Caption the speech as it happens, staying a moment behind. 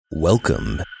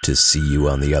Welcome to See You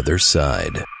on the Other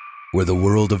Side, where the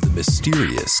world of the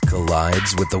mysterious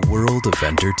collides with the world of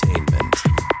entertainment.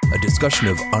 A discussion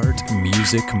of art,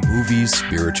 music, movies,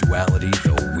 spirituality,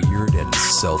 the weird, and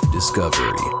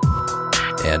self-discovery.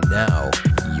 And now,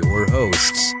 your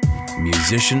hosts,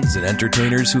 musicians and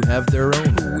entertainers who have their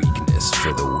own weakness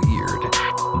for the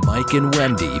weird, Mike and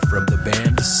Wendy from the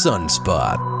band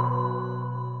Sunspot.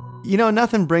 You know,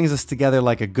 nothing brings us together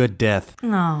like a good death.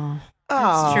 Oh,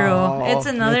 that's true. It's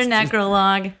another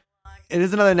necrologue. It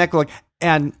is another necrologue.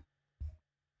 And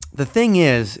the thing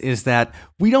is that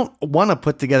we don't want to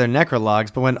put together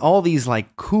necrologues, but when all these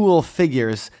like cool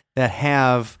figures that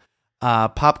have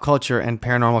pop culture and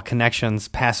paranormal connections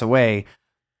pass away,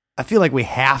 I feel like we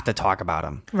have to talk about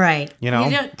them. Right. You know?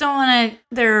 You don't want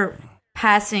their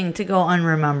passing to go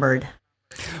unremembered.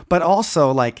 But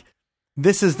also, like,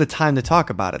 this is the time to talk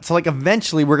about it. So, like,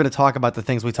 eventually we're going to talk about the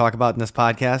things we talk about in this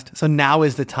podcast. So now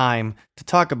is the time to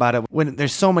talk about it when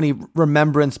there's so many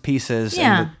remembrance pieces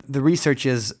and the research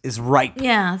is ripe.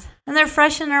 Yeah, and they're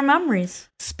fresh in our memories.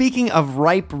 Speaking of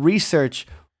ripe research,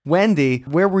 Wendy,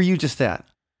 where were you just at?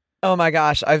 Oh my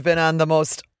gosh, I've been on the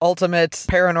most ultimate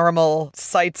paranormal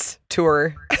sites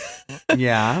tour.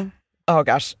 Yeah. Oh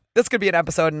gosh, this could be an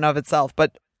episode in of itself,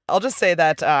 but I'll just say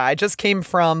that I just came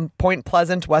from Point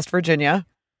Pleasant, West Virginia,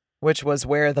 which was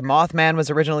where the Mothman was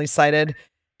originally sighted.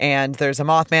 And there's a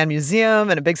Mothman museum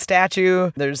and a big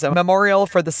statue. There's a memorial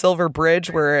for the Silver Bridge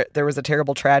where there was a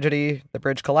terrible tragedy. The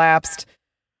bridge collapsed.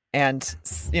 And,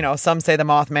 you know, some say the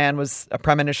Mothman was a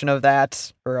premonition of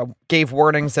that or gave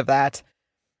warnings of that.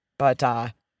 But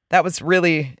that was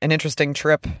really an interesting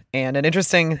trip and an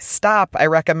interesting stop. I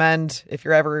recommend if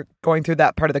you're ever going through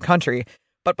that part of the country.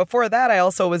 But before that, I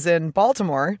also was in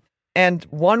Baltimore. And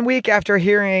 1 week after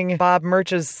hearing Bob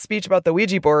Murch's speech about the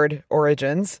Ouija board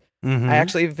origins, I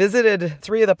actually visited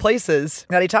 3 of the places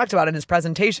that he talked about in his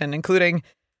presentation, including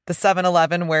the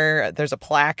 7-Eleven, where there's a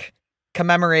plaque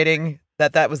commemorating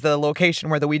that was the location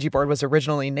where the Ouija board was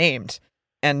originally named.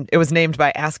 And it was named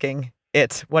by asking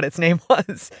it what its name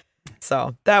was.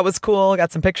 So that was cool.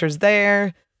 Got some pictures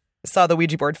there. Saw the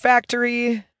Ouija board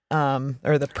factory,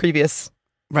 or the previous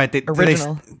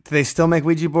original. Do they still make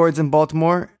Ouija boards in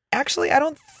Baltimore? Actually, I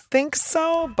don't think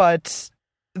so, but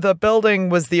the building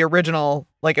was the original,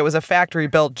 like it was a factory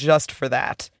built just for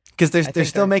that. Because they're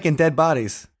still making dead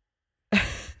bodies.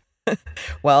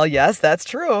 Well, yes, that's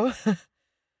true.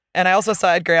 And I also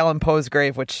saw Edgar Allan Poe's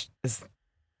grave, which is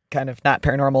kind of not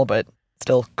paranormal, but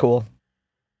still cool.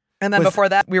 And then before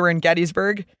that, we were in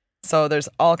Gettysburg. So there's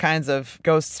all kinds of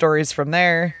ghost stories from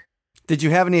there. Did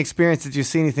you have any experience? Did you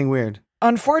see anything weird?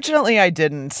 Unfortunately, I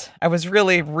didn't. I was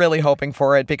really, really hoping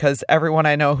for it because everyone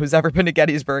I know who's ever been to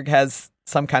Gettysburg has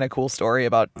some kind of cool story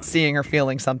about seeing or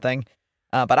feeling something.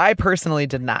 But I personally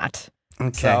did not.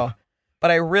 Okay. So, but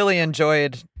I really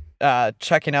enjoyed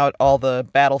checking out all the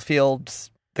battlefields.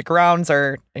 The grounds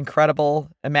are incredible,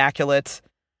 immaculate,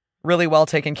 really well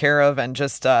taken care of, and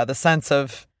just the sense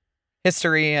of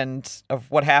history and of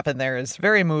what happened there is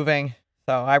very moving.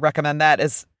 So I recommend that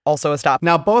as also a stop.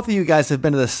 Now, both of you guys have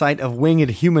been to the site of winged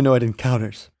humanoid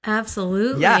encounters.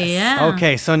 Absolutely, yes. yeah.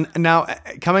 Okay, so now,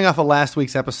 coming off of last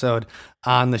week's episode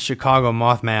on the Chicago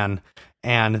Mothman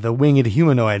and the winged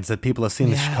humanoids that people have seen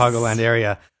in the Chicagoland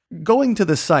area, going to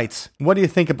the sites, what do you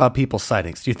think about people's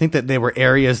sightings? Do you think that they were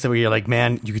areas that where you're like,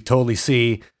 man, you could totally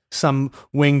see some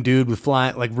winged dude with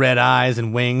like red eyes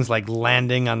and wings like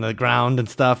landing on the ground and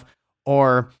stuff?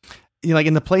 Or, you know, like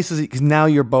in the places, because now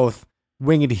you're both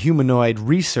winged humanoid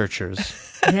researchers.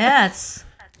 Yes.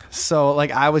 So, like,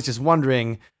 I was just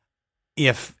wondering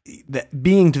if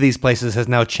being to these places has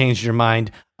now changed your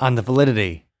mind on the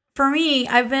validity. For me,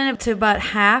 I've been up to about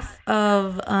half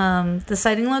of the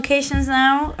sighting locations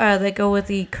now that go with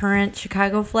the current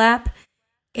Chicago flap.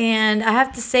 And I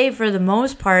have to say, for the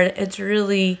most part, it's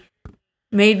really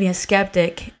made me a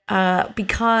skeptic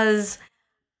because,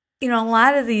 you know, a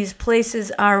lot of these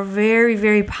places are very,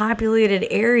 very populated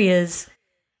areas.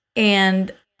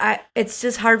 And it's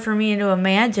just hard for me to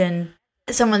imagine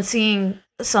someone seeing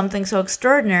something so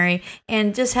extraordinary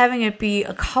and just having it be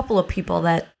a couple of people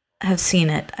that have seen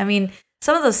it. I mean,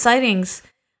 some of the sightings,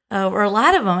 or a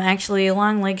lot of them actually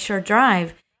along Lakeshore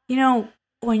Drive, you know,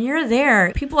 when you're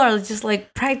there, people are just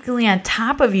like practically on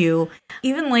top of you,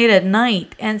 even late at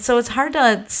night. And so it's hard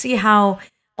to see how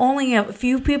only a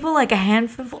few people, like a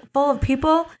handful of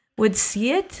people, would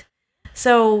see it.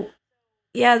 So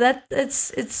yeah,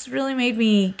 it's really made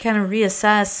me kind of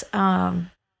reassess.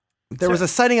 There was a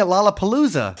sighting at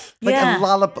Lollapalooza.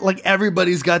 Like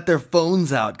everybody's got their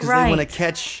phones out because they want to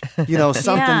catch, you know,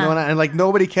 something going on, and like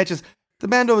nobody catches. The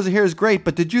band over here is great,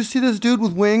 but did you see this dude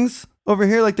with wings? over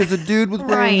here, like there's a dude with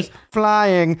wings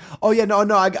flying. Oh yeah, no,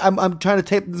 I'm trying to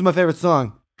tape. This is my favorite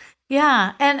song.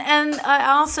 Yeah, and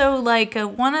I also like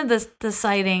one of the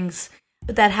sightings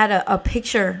that had a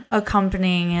picture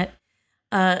accompanying it.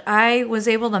 I was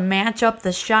able to match up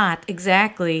the shot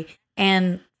exactly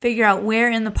and figure out where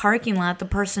in the parking lot the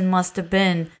person must have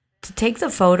been to take the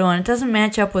photo, and it doesn't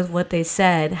match up with what they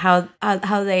said. How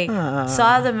they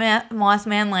saw the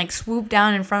Mothman like swoop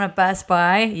down in front of Best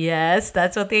Buy. Yes,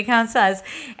 that's what the account says.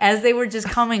 As they were just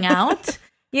coming out,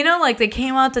 like they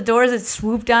came out the doors, it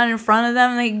swooped down in front of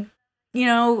them. They,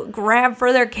 grabbed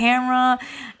for their camera,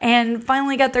 and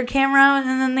finally got their camera out,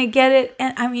 and then they get it.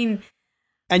 And I mean.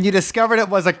 And you discovered it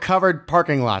was a covered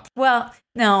parking lot. Well,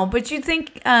 no, but you'd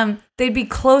think they'd be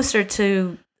closer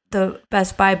to the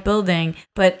Best Buy building.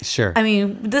 But, sure. I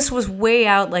mean, this was way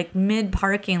out, like,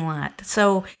 mid-parking lot.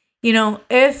 So,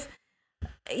 if,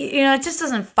 it just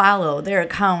doesn't follow their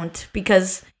account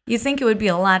because you think it would be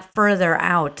a lot further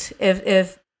out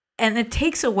if and it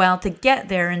takes a while to get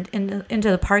there and into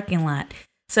the parking lot.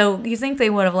 So you think they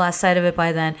would have lost sight of it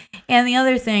by then. And the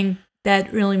other thing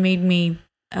that really made me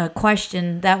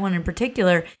question that one in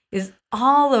particular is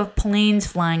all the planes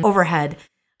flying overhead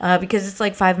because it's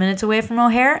like 5 minutes away from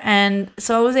O'Hare, and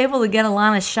so I was able to get a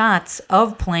lot of shots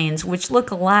of planes which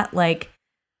look a lot like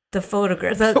the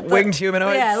photograph, the winged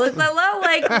humanoid. Yeah, it looked a lot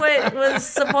like what was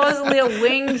supposedly a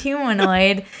winged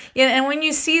humanoid. Yeah, and when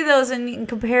you see those and you can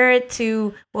compare it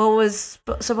to what was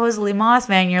supposedly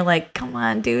Mothman, you're like, come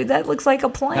on, dude, that looks like a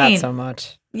plane. Not so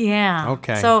much. Yeah.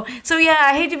 Okay. So yeah,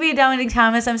 I hate to be a Dominic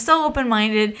Thomas. I'm still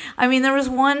open-minded. I mean, there was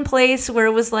one place where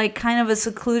it was like kind of a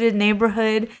secluded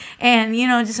neighborhood, and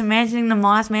just imagining the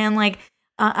Mothman like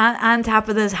on top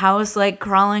of this house, like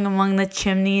crawling among the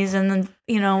chimneys, and then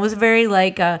it was very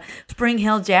like Spring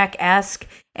Hill Jack-esque,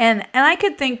 and I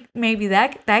could think maybe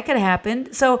that could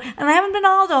happen. So, and I haven't been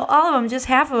all of them, just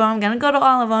half of them. I'm gonna go to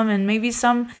all of them, and maybe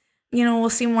some. Will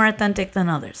seem more authentic than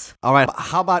others. All right.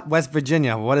 How about West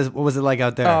Virginia? What was it like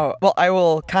out there? Oh, well, I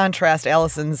will contrast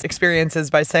Allison's experiences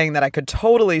by saying that I could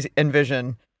totally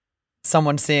envision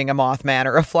someone seeing a Mothman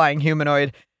or a flying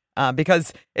humanoid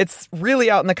because it's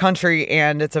really out in the country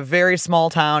and it's a very small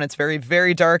town. It's very,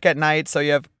 very dark at night, so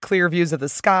you have clear views of the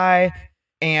sky.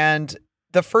 And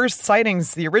the first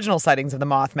sightings, the original sightings of the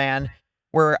Mothman,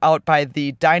 were out by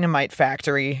the dynamite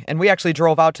factory. And we actually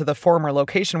drove out to the former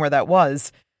location where that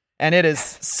was. And it is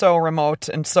so remote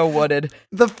and so wooded.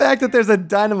 The fact that there's a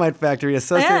dynamite factory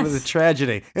associated with a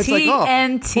tragedy. It's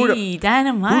TNT,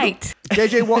 dynamite.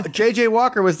 J.J.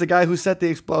 Walker was the guy who set the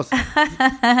explosive.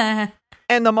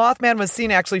 And the Mothman was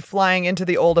seen actually flying into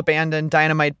the old abandoned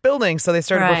dynamite building, so they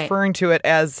started referring to it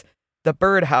as the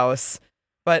birdhouse.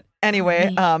 But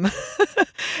anyway,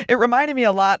 it reminded me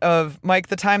a lot of, Mike,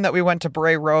 the time that we went to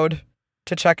Bray Road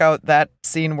to check out that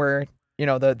scene where,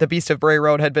 the Beast of Bray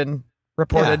Road had been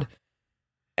reported,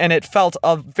 and it felt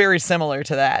very similar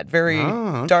to that. Very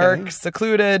dark,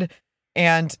 secluded,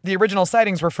 and the original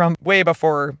sightings were from way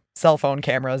before cell phone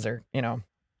cameras or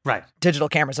digital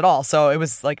cameras at all. So it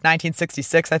was like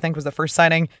 1966, I think, was the first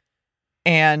sighting,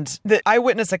 and the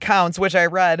eyewitness accounts, which I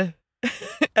read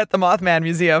at the Mothman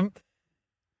Museum,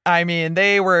 I mean,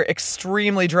 they were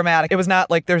extremely dramatic. It was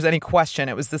not like there's any question.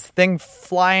 It was this thing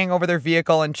flying over their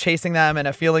vehicle and chasing them, and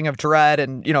a feeling of dread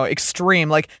and extreme,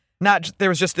 like. There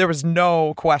was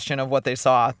no question of what they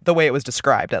saw, the way it was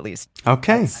described, at least.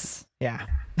 Okay. Yeah.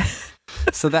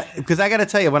 So because I got to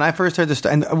tell you, when I first heard this,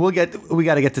 and we got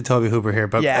to get to Tobe Hooper here,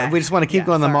 but we just want to keep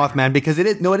going on the Mothman because it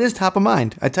is top of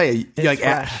mind. I tell you,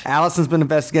 Allison's been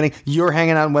investigating. You're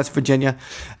hanging out in West Virginia.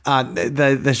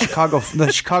 The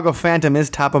Chicago Phantom is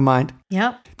top of mind.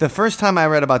 Yep. The first time I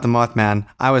read about the Mothman,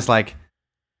 I was like,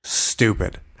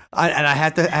 stupid. I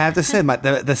have to say,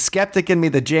 the skeptic in me,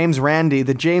 the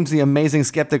the amazing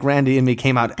skeptic Randy in me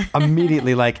came out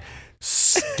immediately like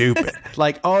stupid.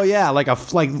 Like, oh yeah, like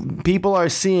people are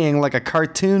seeing like a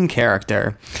cartoon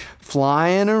character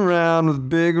flying around with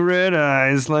big red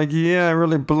eyes. Like, yeah, I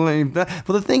really believe that.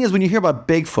 Well, the thing is, when you hear about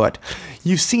Bigfoot,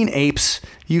 you've seen apes,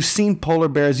 you've seen polar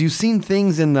bears, you've seen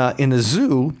things in the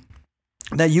zoo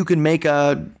that you can make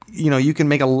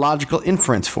a logical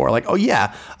inference for. Like, oh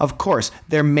yeah, of course,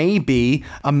 there may be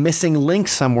a missing link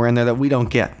somewhere in there that we don't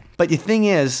get. But the thing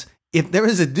is, if there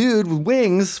was a dude with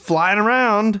wings flying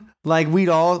around, like we'd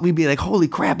be like, holy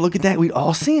crap, look at that. We'd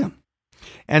all see him.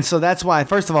 And so that's why,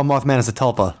 first of all, Mothman is a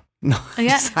tulpa. No,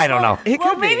 I don't know.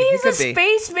 Maybe he's a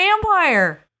space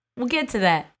vampire. We'll get to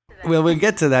that. We'll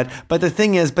get to that. But the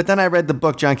thing is, then I read the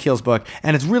book, John Keel's book,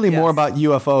 and it's really more about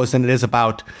UFOs than it is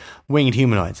about winged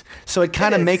humanoids. So it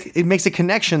kind of makes a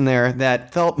connection there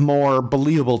that felt more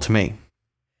believable to me.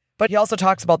 But he also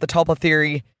talks about the tulpa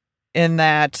theory in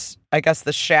that I guess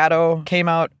The Shadow came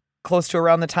out close to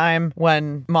around the time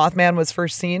when Mothman was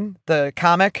first seen, the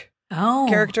comic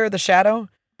character, The Shadow.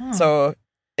 So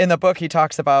in the book, he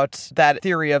talks about that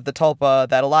theory of the tulpa,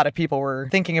 that a lot of people were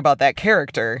thinking about that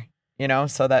character,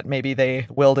 so that maybe they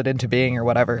willed it into being or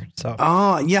whatever. So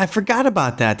I forgot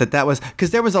about that. That was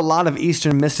because there was a lot of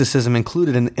Eastern mysticism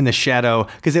included in The Shadow,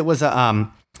 because it was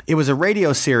a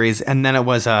radio series, and then it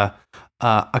was a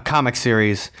comic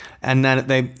series, and then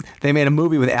they made a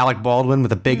movie with Alec Baldwin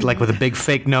with a big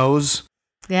fake nose.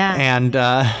 Yeah, and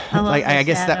I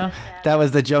guess that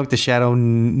was the joke. The Shadow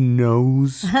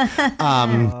knows.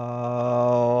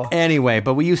 Anyway,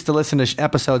 but we used to listen to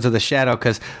episodes of The Shadow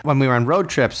because when we were on road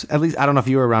trips, at least I don't know if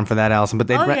you were around for that, Allison, but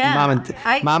they'd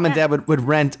mom and dad would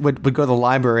go to the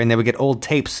library and they would get old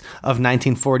tapes of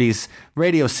 1940s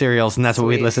radio serials, and that's what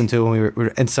we'd listen to when we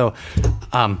were. And so,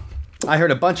 I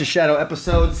heard a bunch of Shadow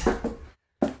episodes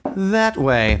that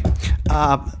way.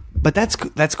 But that's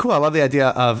cool. I love the idea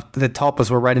of the tulpas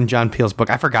were right in John Peele's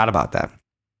book. I forgot about that.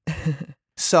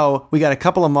 So we got a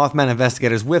couple of Mothman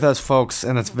investigators with us, folks,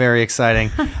 and it's very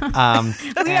exciting. We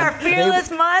are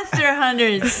fearless monster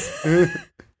hunters.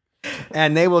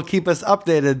 And they will keep us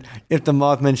updated if the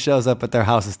Mothman shows up at their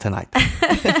houses tonight.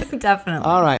 Definitely.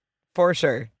 All right. For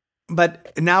sure.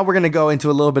 But now we're going to go into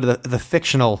a little bit of the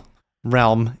fictional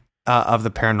realm of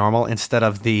the paranormal instead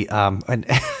of the,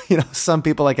 some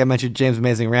people, like I mentioned, James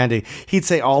Amazing Randy, he'd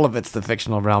say all of it's the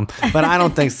fictional realm, but I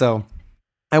don't think so.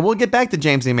 And we'll get back to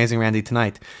James the Amazing Randy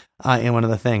tonight in one of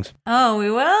the things. Oh, we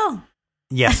will?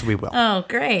 Yes, we will. Oh,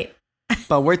 great.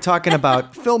 But we're talking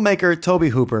about filmmaker Tobe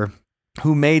Hooper,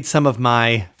 who made some of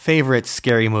my favorite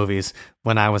scary movies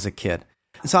when I was a kid.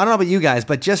 So I don't know about you guys,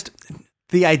 but just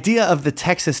the idea of the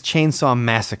Texas Chainsaw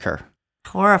Massacre.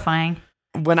 Horrifying.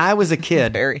 When I was a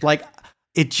kid,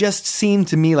 it just seemed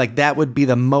to me like that would be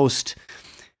the most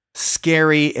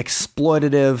scary,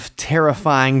 exploitative,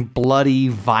 terrifying, bloody,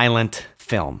 violent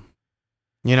film.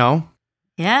 Yeah.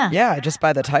 Yeah, just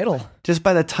by the title.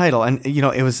 And,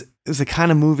 it was the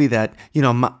kind of movie that,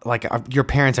 your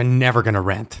parents are never going to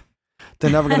rent. They're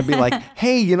never going to be like,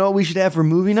 hey, what we should have for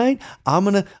movie night? I'm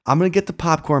gonna get the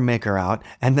popcorn maker out,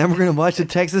 and then we're going to watch the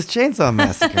Texas Chainsaw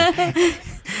Massacre.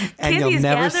 And Kiddies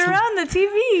gather around the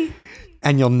TV.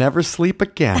 And you'll never sleep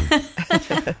again.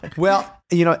 Well,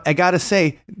 I got to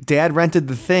say, Dad rented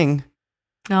The Thing.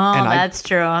 Oh, that's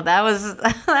true. That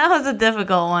was a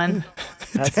difficult one.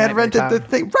 Dad rented The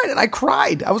Thing. Right, and I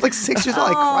cried. I was like 6 years old.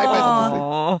 I cried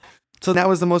myself. So that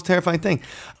was the most terrifying thing.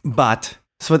 But,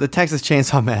 so the Texas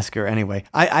Chainsaw Massacre, anyway,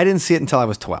 I didn't see it until I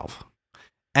was 12.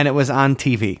 And it was on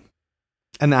TV.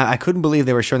 And I couldn't believe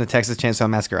they were showing the Texas Chainsaw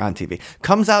Massacre on TV.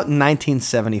 Comes out in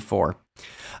 1974.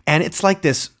 And it's like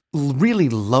this really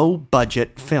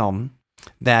low-budget film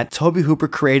that Tobe Hooper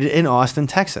created in Austin,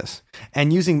 Texas.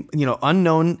 And using,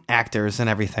 unknown actors and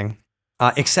everything.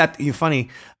 Except,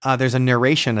 there's a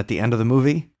narration at the end of the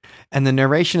movie. And the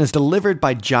narration is delivered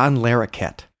by John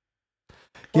Larroquette.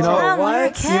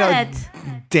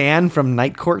 Dan from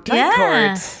Night Court.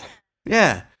 Yeah.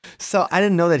 Yeah. So I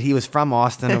didn't know that he was from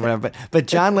Austin or whatever, but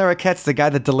John Larroquette's the guy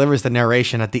that delivers the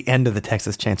narration at the end of the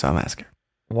Texas Chainsaw Massacre.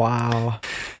 Wow.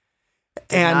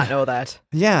 Did not know that.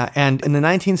 Yeah, and in the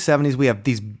 1970s, we have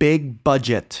these big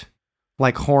budget,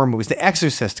 horror movies. The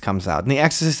Exorcist comes out, and The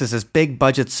Exorcist is this big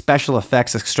budget special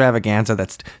effects extravaganza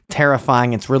that's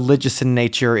terrifying. It's religious in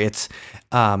nature. It's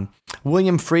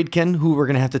William Friedkin, who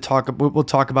we'll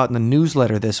talk about in the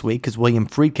newsletter this week, because William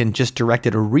Friedkin just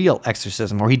directed a real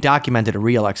exorcism, or he documented a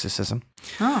real exorcism.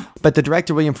 Oh. But the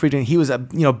director, William Friedkin, he was a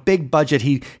big budget.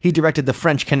 He directed The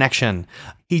French Connection.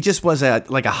 He just was a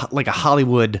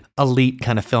Hollywood elite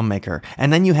kind of filmmaker.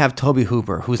 And then you have Tobe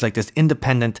Hooper, who's like this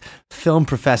independent film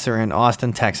professor in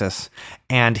Austin, Texas,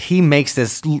 and he makes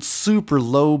this super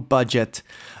low budget.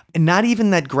 Not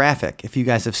even that graphic, if you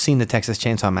guys have seen the Texas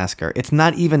Chainsaw Massacre. It's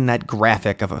not even that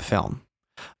graphic of a film.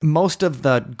 Most of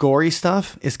the gory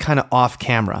stuff is kind of off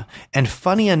camera. And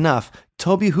funny enough,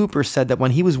 Tobe Hooper said that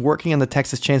when he was working on the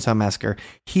Texas Chainsaw Massacre,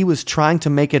 he was trying to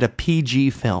make it a PG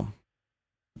film.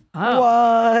 Oh.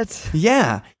 What?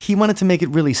 Yeah, he wanted to make it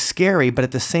really scary, but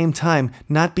at the same time,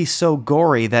 not be so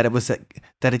gory that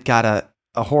it got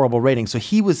a horrible rating. So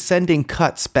he was sending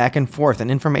cuts back and forth and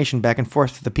information back and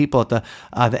forth to the people at the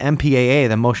MPAA,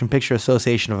 the Motion Picture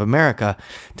Association of America,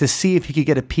 to see if he could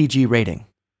get a PG rating.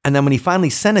 And then when he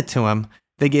finally sent it to him,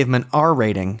 they gave him an R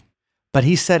rating. But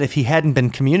he said if he hadn't been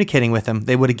communicating with them,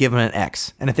 they would have given him an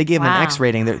X. And if they gave him an X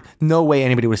rating, there's no way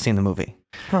anybody would have seen the movie.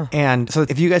 Huh. And so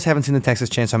if you guys haven't seen the Texas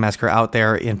Chainsaw Massacre out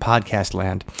there in podcast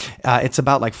land, it's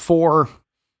about 4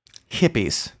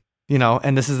 hippies.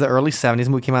 and this is the early 70s,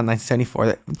 movie came out in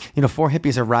 1974. Four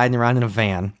hippies are riding around in a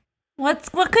van.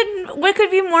 What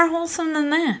could be more wholesome than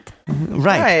that?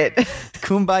 Right.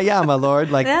 Kumbaya, my lord.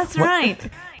 That's right.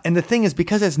 And the thing is,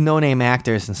 because it's no-name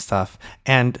actors and stuff,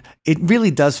 and it really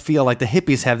does feel like the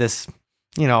hippies have this,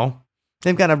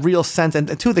 they've got a real sense,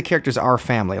 and two of the characters are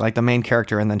family, like the main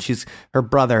character, and then her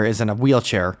brother is in a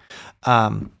wheelchair,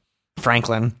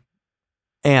 Franklin,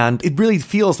 and it really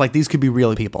feels like these could be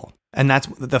real people. And that's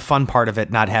the fun part of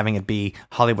it, not having it be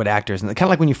Hollywood actors. And kind of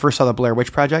like when you first saw the Blair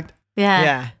Witch Project.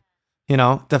 Yeah.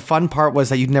 The fun part was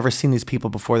that you'd never seen these people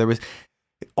before.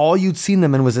 All you'd seen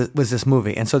them in was this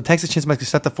movie. And so the Texas Chainsaw Massacre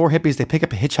set the four hippies. They pick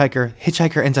up a hitchhiker.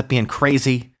 Hitchhiker ends up being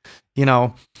crazy.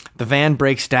 The van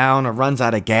breaks down or runs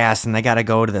out of gas, and they got to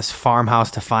go to this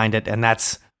farmhouse to find it. And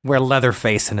that's where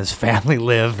Leatherface and his family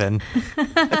live. And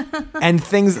and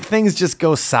things just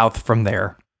go south from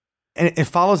there. And it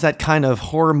follows that kind of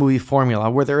horror movie formula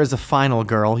where there is a final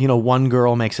girl. One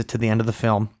girl makes it to the end of the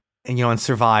film. And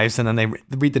survives, and then they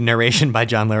read the narration by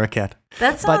John Larroquette.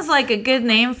 That sounds like a good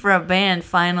name for a band,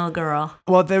 Final Girl.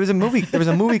 Well, there was a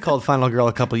movie called Final Girl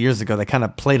a couple of years ago that kind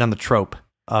of played on the trope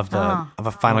of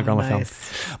a final girl in a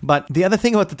film. But the other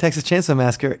thing about the Texas Chainsaw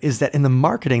Massacre is that in the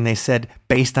marketing they said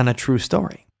based on a true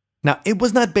story. Now, it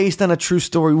was not based on a true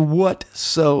story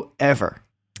whatsoever.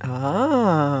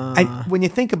 When you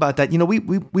think about that,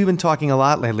 we've been talking a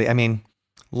lot lately. I mean,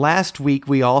 last week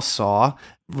we all saw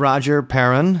Roger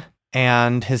Perron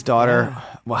and his daughter,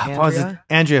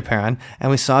 Andrea Perron, and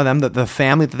we saw them, the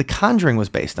family that The Conjuring was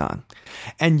based on.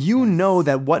 And know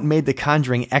that what made The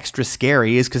Conjuring extra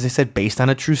scary is because they said based on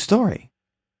a true story.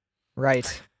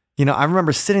 Right. I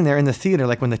remember sitting there in the theater,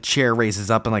 like when the chair raises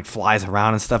up and like flies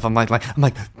around and stuff. I'm like,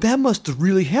 that must have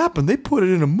really happened. They put it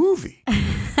in a movie.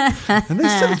 And they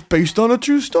said it's based on a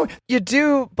true story. You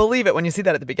do believe it when you see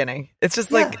that at the beginning. It's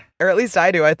just like, or at least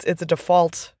I do. It's a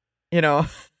default,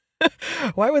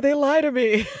 Why would they lie to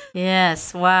me?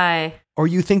 Yes, why? Or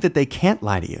you think that they can't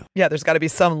lie to you. Yeah, there's got to be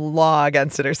some law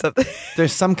against it or something.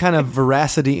 There's some kind of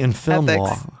veracity in film Ethics.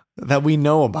 law that we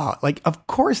know about. Like, of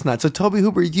course not. So Tobe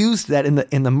Hooper used that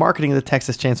in the marketing of the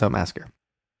Texas Chainsaw Massacre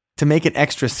to make it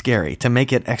extra scary, to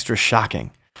make it extra shocking.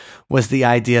 Was the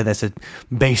idea that's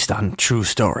based on true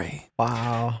story.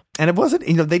 Wow. And it wasn't,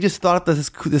 they just thought of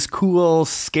this cool,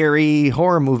 scary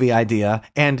horror movie idea.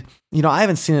 And, I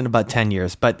haven't seen it in about 10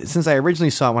 years, but since I originally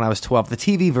saw it when I was 12, the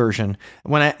TV version,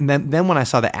 when I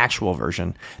saw the actual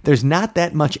version, there's not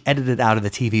that much edited out of the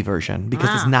TV version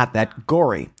because it's not that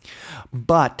gory.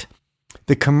 But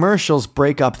the commercials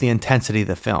break up the intensity of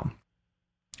the film.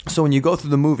 So when you go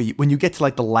through the movie, when you get to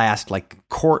like the last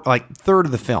third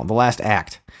of the film, the last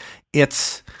act,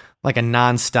 it's like a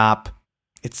nonstop,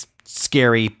 it's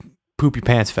scary poopy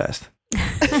pants fest.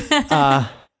 Time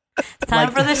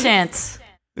for the shants.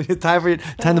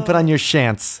 Time to put on your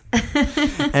shants.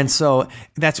 And so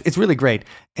it's really great,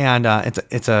 and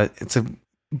it's a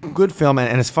good film.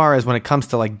 And as far as when it comes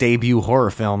to like debut horror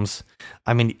films,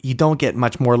 I mean, you don't get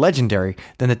much more legendary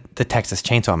than the Texas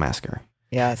Chainsaw Massacre.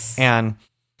 Yes, and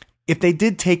if they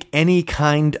did take any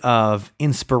kind of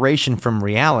inspiration from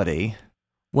reality,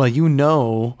 well,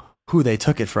 who they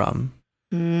took it from.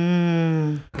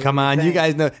 Come on, you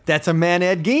guys know. That's a man,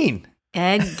 Ed Gein.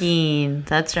 Ed Gein,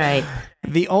 that's right.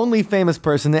 The only famous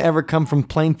person to ever come from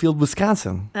Plainfield,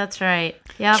 Wisconsin. That's right.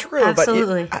 Yeah, true,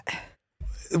 absolutely.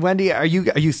 Wendy, are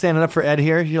you standing up for Ed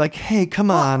here? You're like, hey,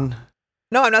 come on.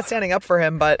 No, I'm not standing up for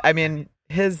him, but I mean,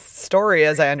 his story,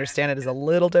 as I understand it, is a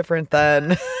little different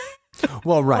than...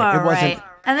 Well, right. It wasn't. Right.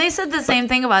 And they said the same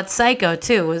thing about Psycho,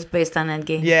 too, was based on Ed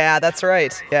Gein. Yeah, that's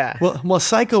right. Yeah. Well,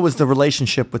 Psycho was the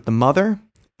relationship with the mother,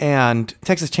 and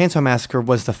Texas Chainsaw Massacre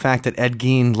was the fact that Ed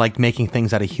Gein liked making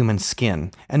things out of human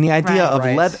skin. And the idea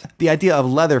of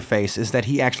Leatherface is that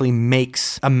he actually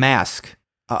makes a mask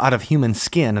out of human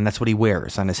skin, and that's what he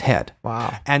wears on his head.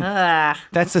 Wow. And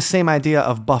that's the same idea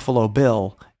of Buffalo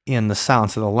Bill in The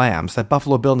Silence of the Lambs. That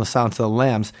Buffalo Bill in The Silence of the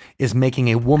Lambs is making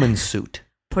a woman's suit.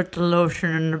 Put the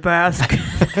lotion in the basket.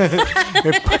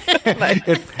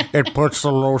 It puts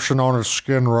the lotion on his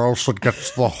skin or else it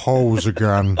gets the hose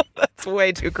again. That's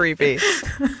way too creepy.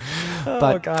 But,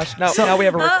 oh, gosh. Now we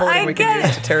have a recording we can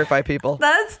use to terrify people.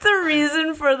 That's the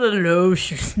reason for the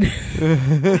lotion.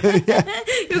 You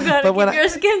gotta keep your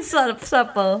skin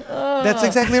supple. Oh. That's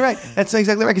exactly right. That's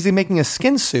exactly right, because he's making a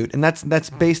skin suit, and that's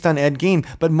based on Ed Gein,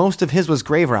 but most of his was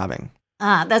grave robbing.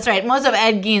 That's right. Most of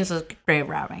Ed Gein's was grave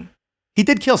robbing. He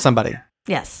did kill somebody.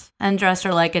 Yes, and dressed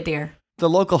her like a deer. The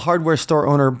local hardware store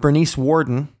owner, Bernice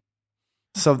Warden,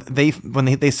 so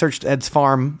when they searched Ed's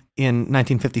farm in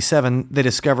 1957, they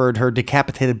discovered her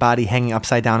decapitated body hanging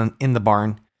upside down in the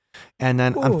barn. And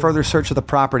then on further search of the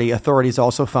property, authorities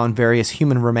also found various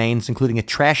human remains, including a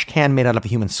trash can made out of a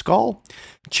human skull,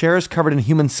 chairs covered in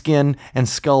human skin, and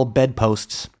skull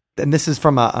bedposts. And this is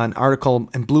from an article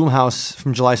in Blumhouse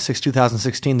from July 6,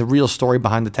 2016, the real story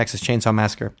behind the Texas Chainsaw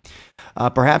Massacre.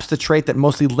 Perhaps the trait that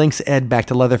mostly links Ed back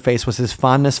to Leatherface was his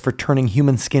fondness for turning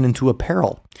human skin into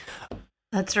apparel.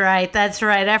 That's right.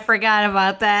 I forgot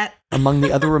about that. Among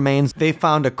the other remains, they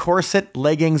found a corset,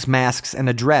 leggings, masks, and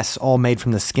a dress, all made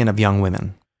from the skin of young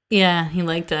women. Yeah, he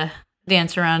liked to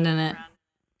dance around in it.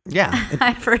 Yeah.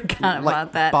 I forgot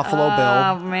about that. Buffalo Bill.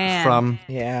 Oh, man. From...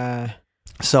 Yeah.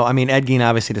 So, I mean, Ed Gein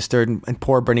obviously disturbed, and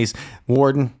poor Bernice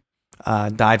Warden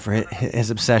died for his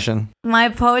obsession. My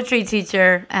poetry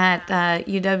teacher at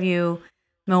UW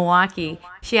Milwaukee,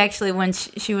 she actually, when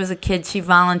she was a kid, she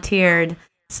volunteered.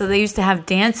 So they used to have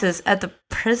dances at the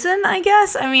prison, I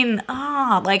guess. I mean,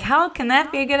 like, how can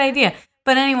that be a good idea?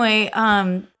 But anyway,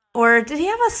 or did he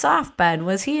have a soft bed?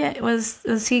 Was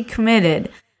he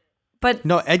committed? But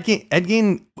no, Ed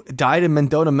Gein died in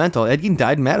Mendota Mental. Ed Gein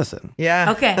died in Madison.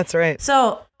 Yeah, okay, that's right.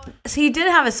 So he did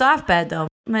have a soft bed, though.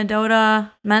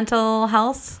 Mendota Mental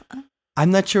Health.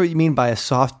 I'm not sure what you mean by a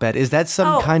soft bed. Is that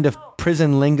some kind of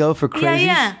prison lingo for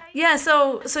crazies? Yeah.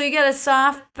 So you get a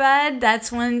soft bed.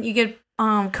 That's when you get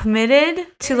committed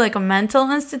to like a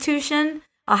mental institution.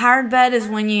 A hard bed is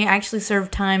when you actually serve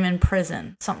time in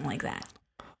prison, something like that.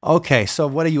 Okay, so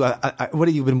what are you? What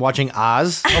have you been watching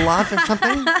Oz a lot or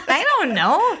something? I don't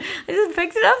know. I just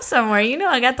picked it up somewhere. You know,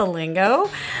 I got the lingo.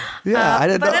 Yeah, I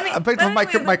didn't know. I picked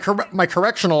up my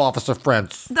correctional officer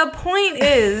friends. The point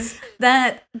is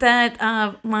that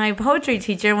my poetry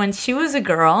teacher, when she was a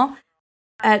girl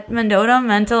at Mendota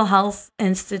Mental Health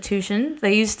Institution,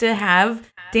 they used to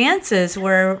have dances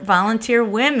where volunteer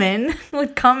women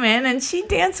would come in and she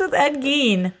danced with Ed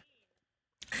Gein.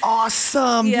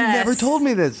 Awesome! Yes. You never told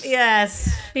me this.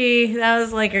 Yes, that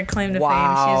was like her claim to fame.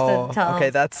 She used to tell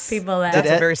people that.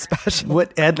 That's very special.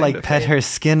 Would Ed like pet her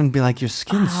skin and be like, "Your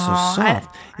skin's so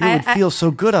soft. It would feel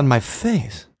so good on my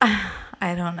face."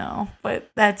 I don't know,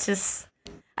 but that's just.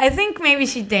 I think maybe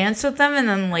she danced with them, and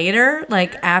then later,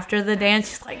 like after the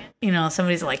dance, she's like,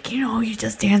 somebody's like, who you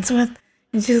just danced with,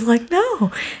 and she's like,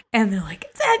 no, and they're like,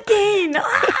 it's Ed Gein.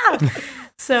 Ah!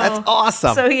 So that's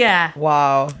awesome. So yeah.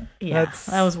 Wow. Yeah,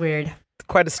 that was weird.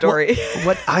 Quite a story.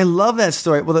 What I love that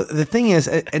story. Well, the thing is,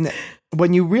 and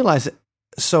when you realize,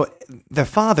 so their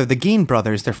father, the Gein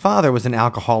brothers, their father was an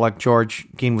alcoholic. George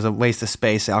Gein was a waste of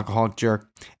space, alcoholic jerk,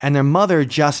 and their mother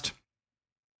just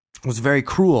was very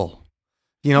cruel.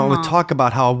 Would talk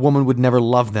about how a woman would never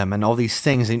love them and all these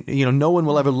things, and no one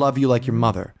will ever love you like your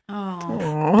mother.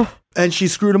 Oh. And she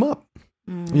screwed him up.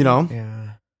 Yeah.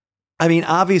 I mean,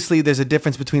 obviously, there's a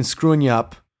difference between screwing you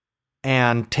up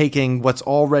and taking what's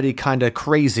already kind of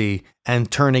crazy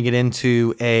and turning it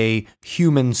into a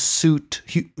human suit,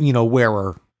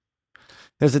 wearer.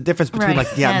 There's a difference between dude,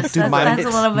 that's a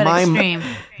little bit extreme.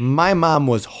 My mom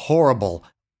was horrible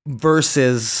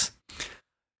versus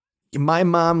my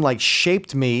mom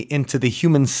shaped me into the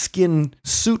human skin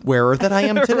suit wearer that I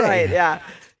am today. Right?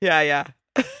 Yeah.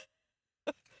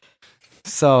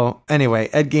 So anyway,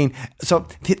 Ed Gein. So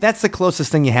that's the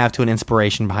closest thing you have to an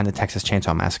inspiration behind the Texas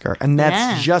Chainsaw Massacre, and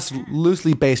that's just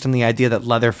loosely based on the idea that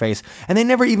Leatherface, and they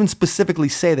never even specifically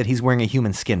say that he's wearing a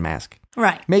human skin mask.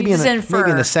 Right. Maybe in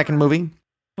the second movie.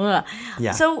 Ugh.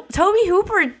 Yeah. So Tobe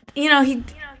Hooper,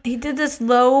 he did this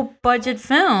low budget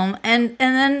film, and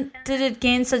then did it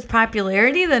gain such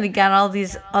popularity that it got all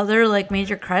these other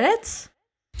major credits?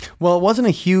 Well, it wasn't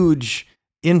a huge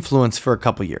influence for a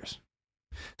couple years.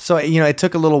 So, it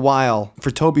took a little while for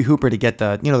Tobe Hooper to get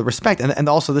the respect. And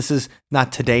also, this is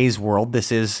not today's world.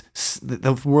 This is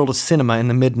the world of cinema in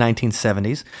the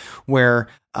mid-1970s where,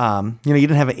 you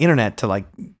didn't have an internet to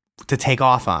take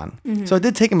off on. Mm-hmm. So it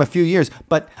did take him a few years.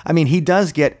 But, I mean, he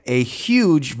does get a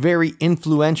huge, very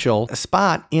influential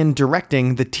spot in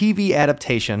directing the TV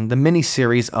adaptation, the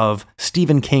miniseries of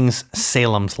Stephen King's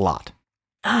Salem's Lot.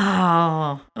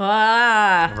 Oh,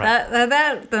 wow. Right.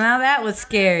 Now that was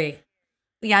scary.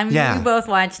 Yeah, I mean, we both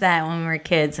watched that when we were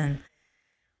kids, and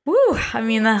woo! I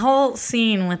mean, the whole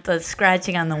scene with the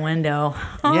scratching on the window.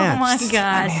 Oh my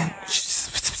gosh!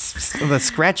 The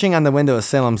scratching on the window of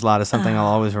Salem's Lot is something I'll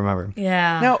always remember.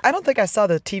 Yeah. No, I don't think I saw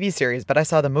the TV series, but I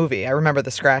saw the movie. I remember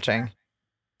the scratching.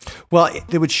 Well,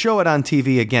 they would show it on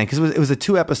TV again because it was a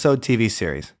 2-episode TV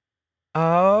series.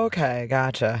 Okay,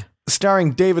 gotcha.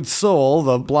 Starring David Soul,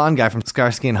 the blonde guy from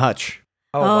Starsky and Hutch.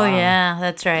 Oh wow. Yeah,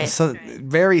 that's right. So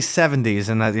very 70s,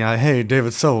 and that hey,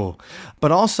 David Soul.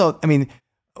 But also, I mean,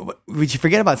 what you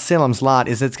forget about Salem's Lot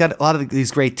is it's got a lot of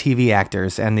these great TV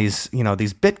actors and these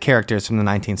bit characters from the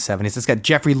 1970s. It's got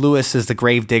Jeffrey Lewis as the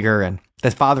gravedigger and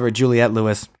the father of Juliette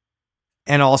Lewis.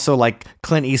 And also like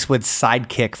Clint Eastwood's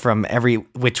sidekick from Every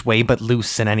Which Way But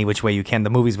Loose and Any Which Way You Can,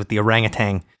 the movies with the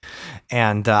orangutan.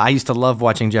 And I used to love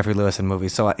watching Jeffrey Lewis in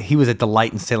movies. So he was a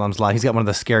delight in Salem's Lot. He's got one of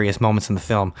the scariest moments in the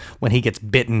film when he gets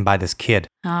bitten by this kid.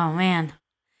 Oh, man.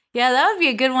 Yeah, that would be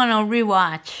a good one to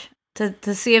rewatch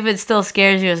to see if it still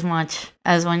scares you as much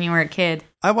as when you were a kid.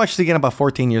 I watched it again about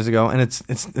 14 years ago, and it's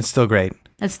still great.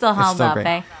 It's still held up,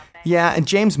 eh? Yeah, and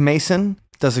James Mason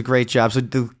does a great job. So,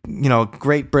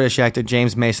 great British actor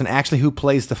James Mason, actually, who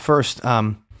plays the first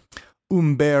Humbert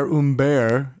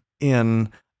in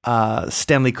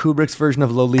Stanley Kubrick's version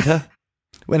of Lolita.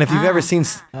 When if you've ever seen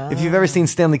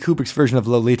Stanley Kubrick's version of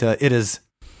Lolita,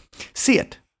 see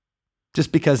it.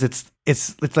 Just because it's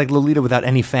like Lolita without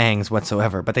any fangs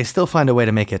whatsoever, but they still find a way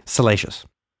to make it salacious.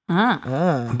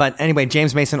 But anyway,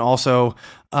 James Mason also,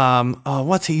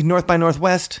 what's he? North by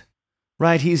Northwest.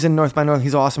 Right, he's in North by North.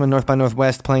 He's awesome in North by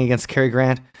Northwest, playing against Cary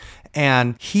Grant,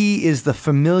 and he is the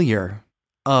familiar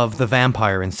of the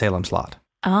vampire in Salem's Lot.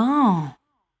 Oh,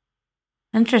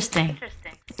 interesting.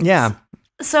 Yeah.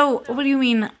 So, what do you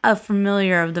mean a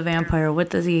familiar of the vampire?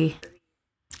 What does he?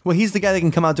 Well, he's the guy that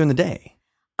can come out during the day.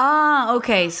 Ah,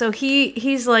 okay. So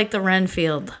he's like the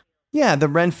Renfield. Yeah, the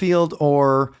Renfield,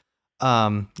 or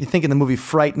you think in the movie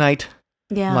Fright Night.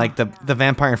 Yeah. Like the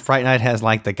vampire in Fright Night has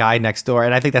like the guy next door,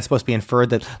 and I think that's supposed to be inferred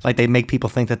that like they make people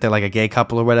think that they're like a gay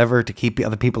couple or whatever to keep the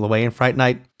other people away in Fright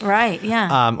Night. Right.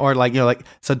 Yeah. Or like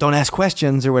so don't ask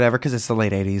questions or whatever because it's the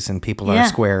late 80s and people are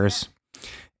squares.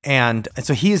 And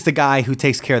so he is the guy who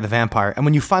takes care of the vampire. And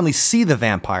when you finally see the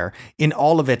vampire in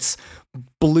all of its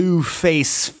blue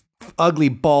face, ugly,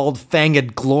 bald,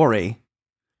 fanged glory,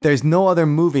 there's no other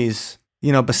movies,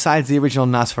 besides the original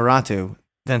Nosferatu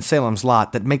than Salem's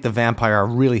Lot that make the vampire a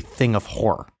really thing of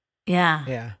horror. Yeah.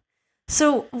 Yeah.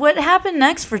 So what happened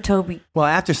next for Tobe? Well,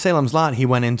 after Salem's Lot, he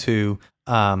went into,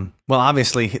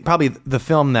 obviously, probably the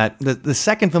film the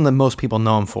second film that most people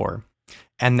know him for,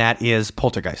 and that is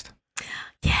Poltergeist.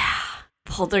 Yeah.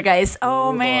 Poltergeist.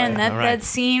 Oh, man, that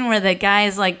scene where the guy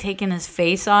is like taking his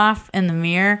face off in the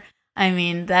mirror. I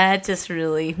mean, that just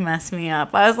really messed me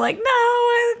up. I was like, no,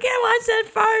 I can't watch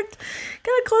that part.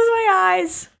 Gotta close my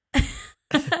eyes.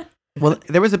 Well,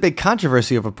 there was a big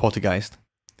controversy over Poltergeist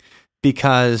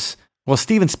because,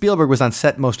 Steven Spielberg was on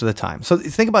set most of the time. So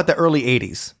think about the early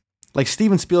 80s. Like,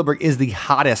 Steven Spielberg is the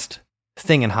hottest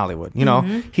thing in Hollywood.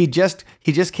 Mm-hmm. He just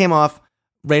came off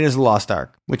Raiders of the Lost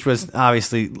Ark, which was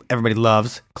obviously everybody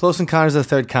loves. Close Encounters of the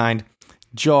Third Kind,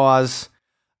 Jaws.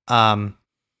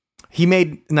 He made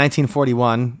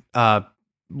 1941,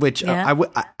 which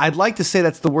I'd like to say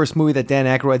that's the worst movie that Dan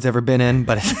Aykroyd's ever been in,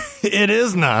 but it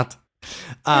is not. Is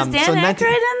Dan Aykroyd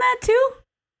in that too?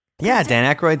 Yeah,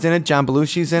 Dan Aykroyd's in it. John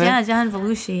Belushi's in it. Yeah, John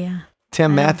Belushi, yeah.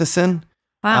 Tim Matheson.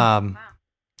 Wow.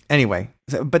 Anyway,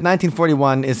 but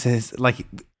 1941 is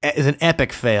an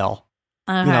epic fail.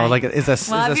 Okay. Is a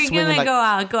well, if you're gonna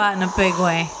go out in a big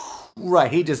way.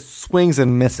 Right, he just swings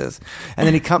and misses, and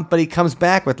then he comes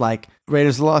back with like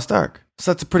Raiders of the Lost Ark.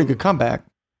 So that's a pretty good comeback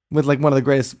with like one of the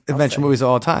greatest adventure movies of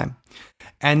all time.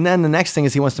 And then the next thing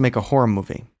is he wants to make a horror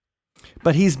movie.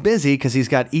 But he's busy because he's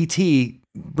got E.T.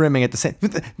 brimming at the same.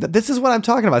 This is what I'm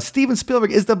talking about. Steven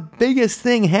Spielberg is the biggest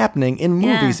thing happening in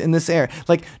movies in this era.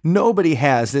 Like, nobody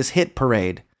has this hit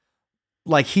parade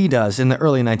like he does in the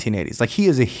early 1980s. Like, he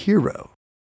is a hero.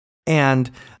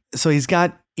 And so he's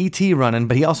got E.T. running,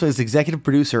 but he also is executive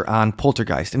producer on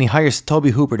Poltergeist. And he hires Tobe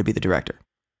Hooper to be the director.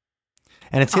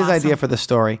 And it's his idea for the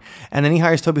story. And then he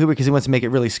hires Tobe Hooper because he wants to make it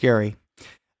really scary.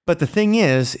 But the thing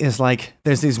is like,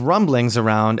 there's these rumblings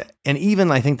around, and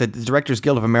even I think the Directors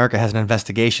Guild of America has an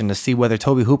investigation to see whether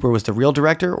Tobe Hooper was the real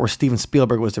director or Steven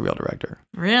Spielberg was the real director.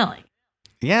 Really?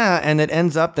 Yeah, and it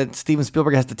ends up that Steven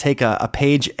Spielberg has to take a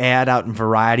page ad out in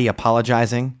Variety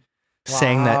apologizing,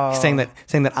 saying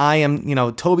that I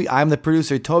am, Tobe, I'm the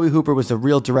producer. Tobe Hooper was the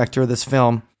real director of this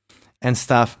film and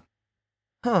stuff.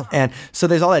 Huh. And so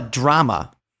there's all that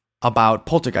drama about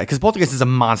Poltergeist, because Poltergeist is a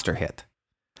monster hit.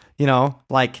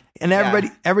 And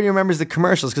everybody remembers the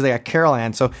commercials because they got Carol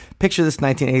Ann. So picture this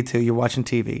 1982, you're watching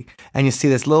TV, and you see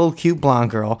this little cute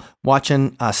blonde girl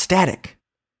watching Static.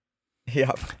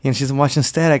 Yep. And she's watching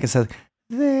Static and says,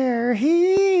 "They're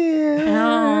here."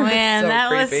 Oh, man, So that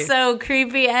creepy. was so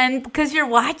creepy. And because you're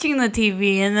watching the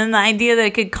TV, and then the idea that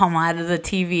it could come out of the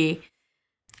TV,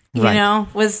 Right.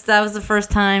 that was the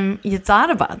first time you thought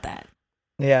about that.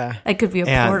 Yeah. It could be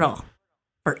a portal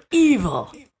for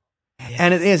evil.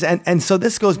 And it is, and so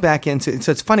this goes back into.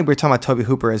 So it's funny we're talking about Tobe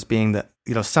Hooper as being the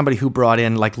somebody who brought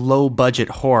in like low budget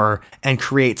horror and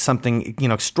create something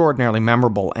extraordinarily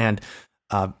memorable and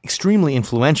extremely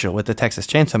influential with the Texas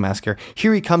Chainsaw Massacre.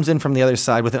 Here he comes in from the other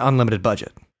side with an unlimited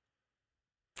budget.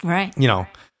 Right.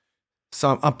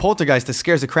 So a Poltergeist that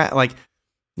scares the crap. Like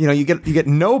you get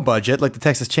no budget like the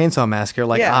Texas Chainsaw Massacre.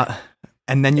 Like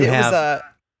and then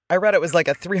I read it was like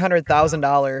a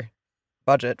 $300,000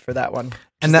 budget for that one.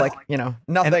 And that,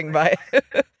 nothing by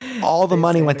all the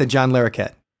money went to John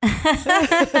Larroquette.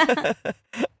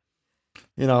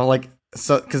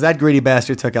 Because that greedy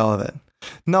bastard took all of it.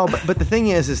 No, but the thing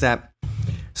is that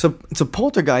so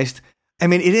Poltergeist. I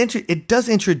mean, it does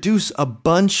introduce a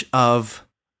bunch of,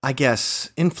 I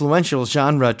guess, influential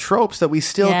genre tropes that we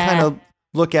still kind of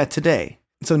look at today.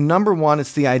 So number one,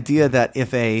 it's the idea that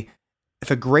if a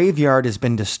graveyard has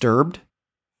been disturbed,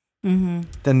 then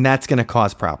that's going to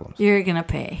cause problems. You're going to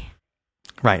pay.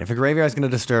 Right. If a graveyard is going to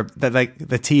disturb, that like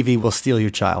the TV will steal your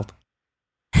child.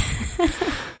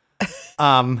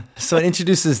 So it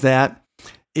introduces that.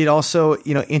 It also,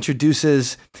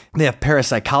 introduces, they have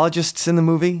parapsychologists in the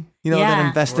movie, that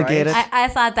investigate it. I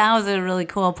thought that was a really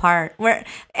cool part.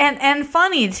 And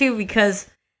funny, too, because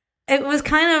it was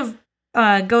kind of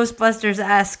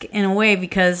Ghostbusters-esque in a way,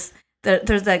 because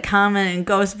there's that comment in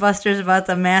Ghostbusters about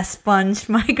the mass sponge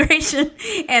migration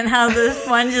and how the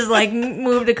sponge is like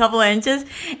moved a couple of inches,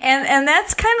 and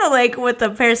that's kind of like what the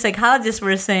parapsychologists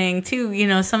were saying too.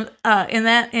 Some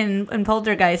in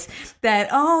Poltergeist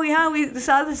that we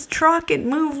saw this truck, it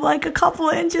moved like a couple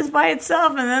of inches by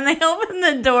itself, and then they open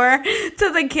the door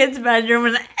to the kids' bedroom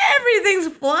and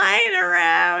everything's flying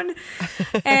around,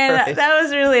 and that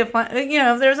was really a fun.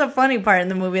 If there's a funny part in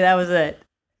the movie, that was it.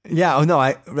 Yeah. Oh no.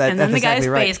 And then the guy's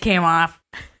face came off.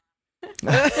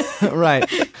 Right.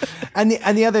 And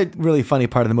the other really funny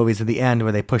part of the movie is at the end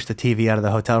where they push the TV out of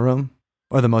the hotel room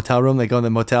or the motel room. They go in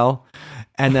the motel,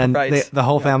 and then the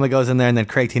whole family goes in there, and then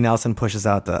Craig T. Nelson pushes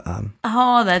out the.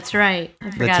 Oh, that's right.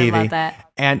 I forgot TV. about that.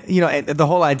 And the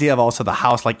whole idea of also the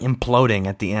house like imploding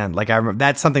at the end. Like I remember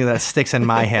that's something that sticks in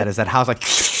my head is that house like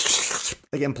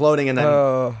imploding and then.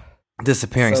 Oh.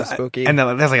 Disappearing, so spooky. And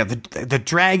then there's like the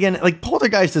dragon. Like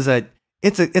Poltergeist is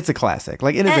it's a classic.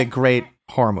 Like it is a great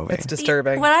horror movie. It's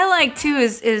disturbing. What I like too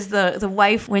is the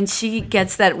wife when she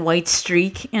gets that white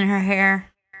streak in her hair.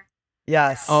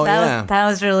 Yes. Oh that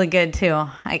was really good too.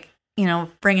 Like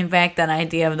bringing back that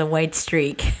idea of the white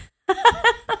streak.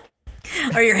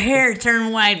 Or your hair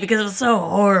turned white because it was so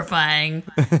horrifying.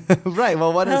 Right.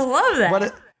 Well, I love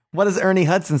that. What does Ernie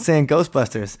Hudson say in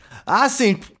Ghostbusters? I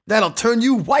seen that'll turn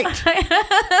you white.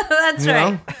 That's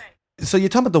right. So you're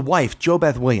talking about the wife, Jo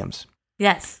Beth Williams.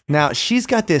 Yes. Now, she's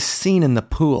got this scene in the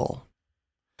pool.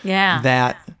 Yeah.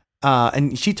 That,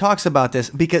 and she talks about this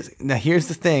because, now here's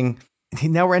the thing.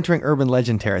 Now we're entering urban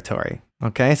legend territory.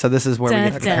 Okay? So this is where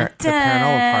we get the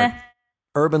paranormal part.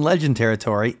 Urban legend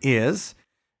territory is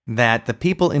that the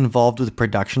people involved with the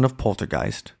production of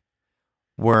Poltergeist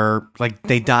were, like,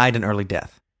 they died an early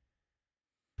death.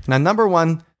 Now, number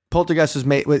one, Poltergeist was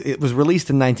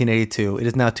released in 1982. It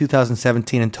is now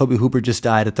 2017, and Tobe Hooper just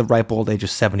died at the ripe old age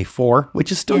of 74,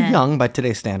 which is still young by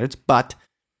today's standards, but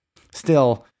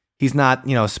still, he's not,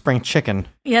 spring chicken.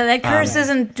 Yeah, that curse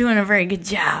isn't doing a very good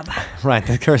job. Right,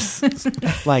 the curse,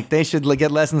 like, they should get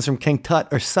lessons from King Tut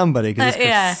or somebody, because this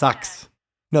curse sucks.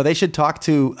 No, they should talk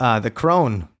to the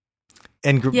crone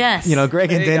and,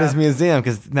 Greg and Dana's museum,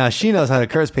 because now she knows how to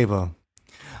curse people.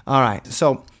 All right,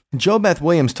 so Jo Beth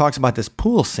Williams talks about this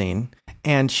pool scene,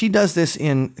 and she does this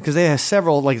because they have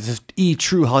several, like this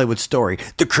true Hollywood story,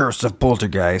 The Curse of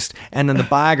Poltergeist, and then the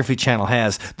Biography channel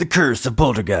has The Curse of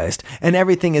Poltergeist, and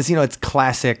everything is, it's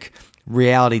classic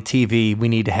reality TV. We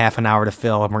need half an hour to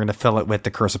fill, and we're going to fill it with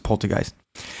The Curse of Poltergeist.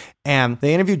 And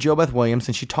they interviewed Jo Beth Williams,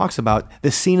 and she talks about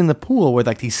this scene in the pool where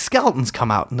like these skeletons come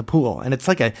out in the pool, and it's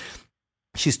like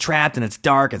she's trapped and it's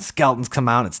dark and skeletons come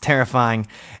out and it's terrifying.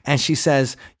 And she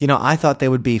says, I thought they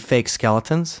would be fake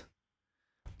skeletons,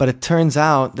 but it turns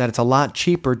out that it's a lot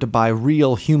cheaper to buy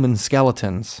real human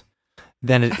skeletons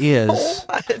than it is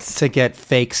to get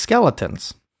fake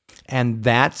skeletons. And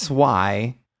that's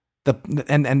why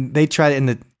and they try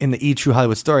to, in the True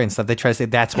Hollywood Story and stuff, they try to say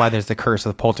that's why there's the curse of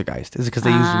the Poltergeist, is because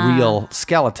they use real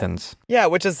skeletons. Yeah,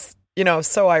 which is,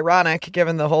 so ironic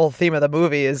given the whole theme of the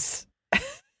movie is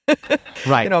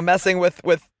right, messing with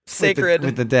sacred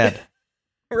with the dead.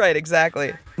 Right,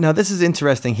 exactly. Now this is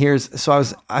interesting. I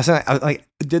was like,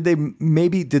 did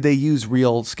they use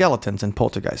real skeletons in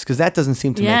Poltergeist? Because that doesn't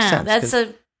seem to make sense.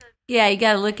 You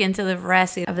got to look into the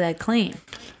veracity of that claim.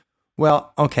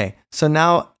 Well, okay. So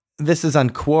now This is on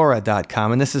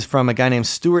Quora.com, and this is from a guy named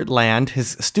Stuart Land,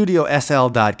 his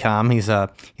StudiosL.com. He's a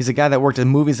guy that worked in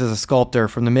movies as a sculptor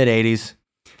from the mid-'80s,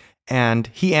 and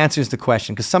he answers the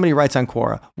question, because somebody writes on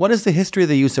Quora, what is the history of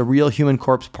the use of real human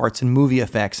corpse parts in movie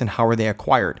effects, and how are they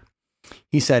acquired?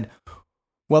 He said,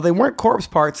 well, they weren't corpse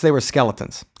parts, they were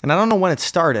skeletons. And I don't know when it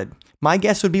started. My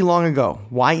guess would be long ago.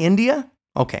 Why India?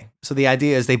 Okay, so the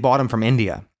idea is they bought them from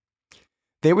India.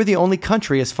 They were the only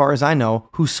country, as far as I know,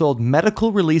 who sold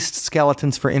medical released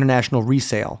skeletons for international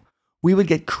resale. We would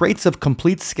get crates of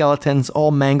complete skeletons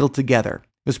all mangled together.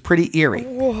 It was pretty eerie.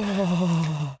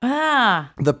 Whoa.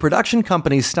 Ah. The production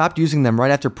companies stopped using them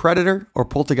right after Predator or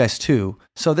Poltergeist 2,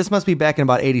 so this must be back in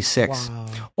about 86. Wow.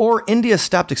 Or India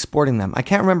stopped exporting them. I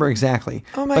can't remember exactly.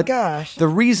 Oh my gosh. The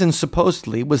reason,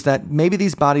 supposedly, was that maybe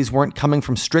these bodies weren't coming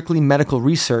from strictly medical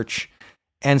research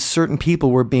and certain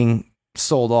people were being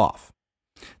sold off.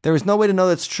 There was no way to know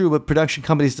that's true, but production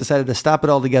companies decided to stop it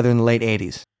altogether in the late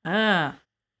 80s.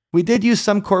 We did use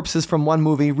some corpses from one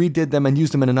movie, redid them, and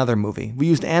used them in another movie. We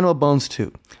used animal bones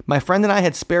too. My friend and I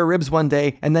had spare ribs one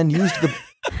day, and then used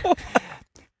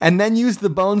the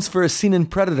bones for a scene in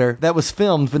Predator that was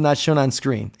filmed but not shown on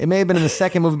screen. It may have been in the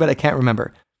second movie, but I can't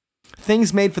remember.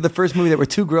 Things made for the first movie that were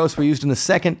too gross were used in the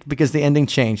second because the ending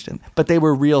changed, but they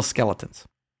were real skeletons.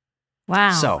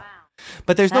 Wow. So,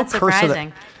 but there's That's no curse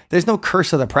surprising. There's no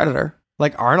curse of the Predator.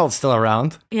 Like, Arnold's still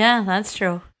around. Yeah, that's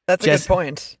true. That's a good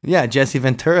point. Yeah, Jesse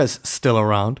Ventura's still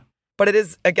around. But it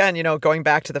is, again, going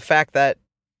back to the fact that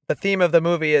the theme of the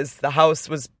movie is the house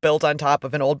was built on top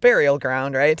of an old burial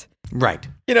ground, right? Right.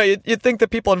 You'd think the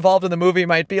people involved in the movie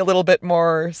might be a little bit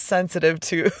more sensitive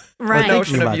to Right. the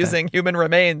notion of About using human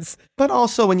remains. But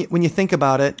also, when you think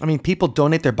about it, I mean, people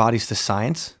donate their bodies to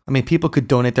science. I mean, people could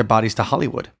donate their bodies to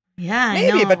Hollywood. Yeah,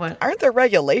 Maybe, I know. but aren't there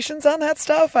regulations on that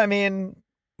stuff? I mean,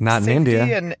 Not in safety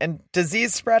India. and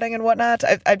disease spreading and whatnot.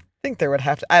 I think there would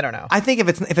have to. I don't know. I think if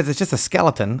it's just a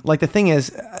skeleton, like the thing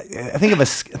is, I think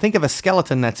of a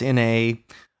skeleton that's in a,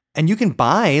 and you can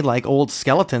buy like old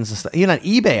skeletons and stuff. Even on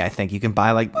eBay, I think you can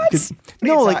buy like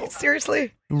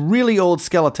Seriously, really old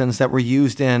skeletons that were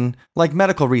used in like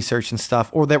medical research and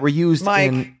stuff, or that were used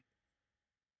Mike, in.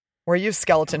 were you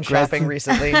skeleton shopping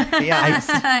recently? Be honest.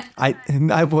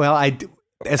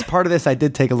 As part of this, I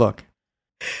did take a look.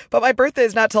 But my birthday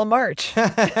is not till March.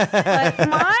 But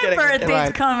my kidding. birthday's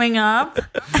Right. coming up.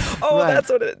 Oh, Right.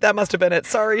 that's what that must have been it.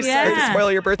 Sorry to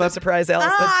spoil your birthday surprise,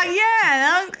 Alice.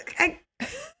 Yeah. I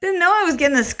didn't know I was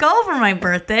getting a skull for my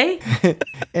birthday.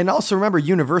 And also remember,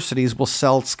 universities will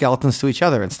sell skeletons to each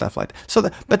other and stuff like that. So,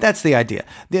 but that's the idea.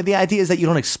 The idea is that you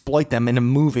don't exploit them in a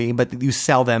movie, but that you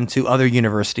sell them to other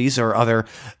universities or other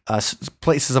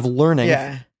places of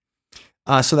learning,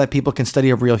 so that people can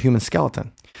study a real human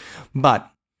skeleton. But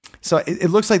so it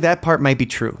looks like that part might be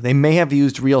true. They may have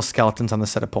used real skeletons on the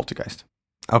set of Poltergeist.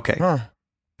 Okay. Huh.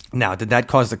 Now, did that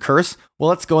cause the curse? Well,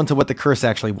 let's go into what the curse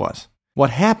actually was. What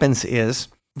happens is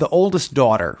the oldest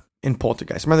daughter in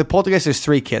Poltergeist. Remember, the Poltergeist, there's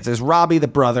 3 kids. There's Robbie, the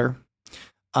brother.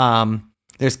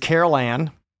 There's Carol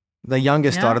Ann, the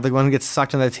youngest daughter, the one who gets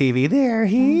sucked into the TV. They're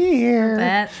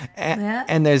here.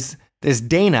 And there's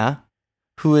Dana,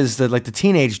 who is the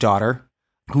teenage daughter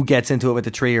who gets into it with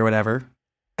the tree or whatever.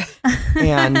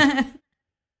 And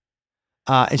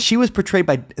she was portrayed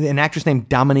by an actress named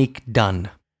Dominique Dunne.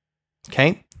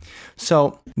 Okay?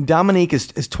 So Dominique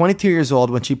is 22 years old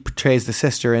when she portrays the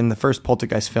sister in the first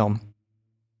Poltergeist film.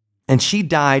 And she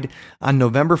died on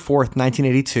November 4th,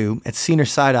 1982 at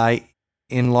Cedars-Sinai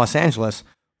in Los Angeles,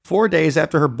 4 days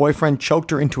after her boyfriend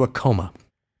choked her into a coma.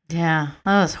 Yeah,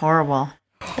 that was horrible.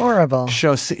 Horrible.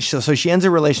 So she ends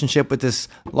a relationship with this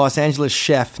Los Angeles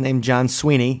chef named John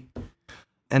Sweeney.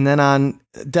 And then on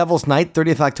Devil's Night,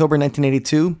 30th October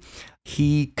 1982,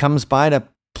 he comes by to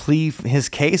plead his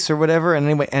case or whatever,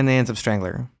 and they ends up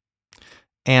strangling her.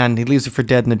 And he leaves her for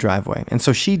dead in the driveway. And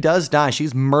so she does die.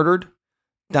 She's murdered,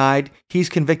 died. He's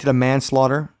convicted of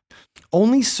manslaughter.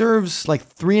 Only serves like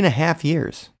 3.5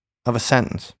 years of a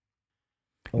sentence.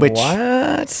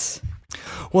 What?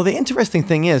 Well, the interesting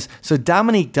thing is, so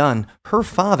Dominique Dunne, her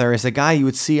father is a guy you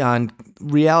would see on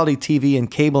reality TV and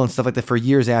cable and stuff like that for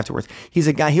years afterwards. He's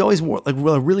a guy, he always wore like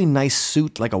a really nice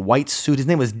suit, like a white suit. His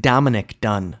name was Dominic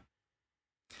Dunne.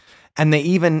 And they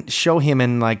even show him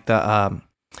in like the,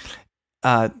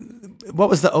 what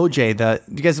was the OJ?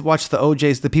 You guys watched the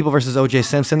OJ's, the People versus OJ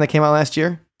Simpson that came out last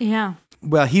year? Yeah.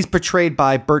 Well, he's portrayed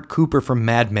by Burt Cooper from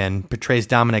Mad Men, portrays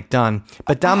Dominic Dunne.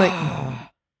 But Dominic...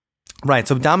 Right,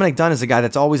 so Dominic Dunne is a guy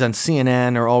that's always on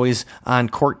CNN or always on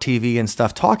court TV and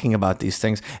stuff talking about these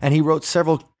things. And he wrote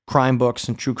several crime books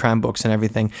and true crime books and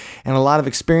everything. And a lot of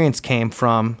experience came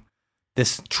from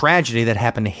this tragedy that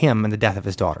happened to him and the death of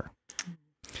his daughter.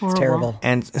 It's terrible.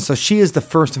 And so she is the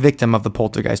first victim of the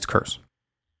poltergeist curse.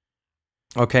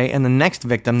 Okay, and the next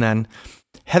victim then,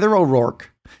 Heather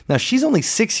O'Rourke. Now, she's only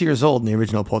 6 years old in the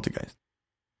original Poltergeist,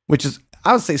 which is,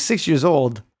 I would say 6 years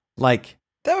old, like...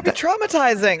 That would be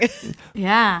traumatizing.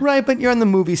 Yeah. Right, but you're on the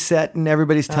movie set and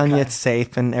everybody's telling you it's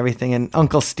safe and everything, and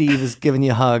Uncle Steve is giving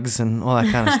you hugs and all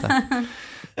that kind of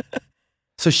stuff.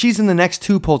 So she's in the next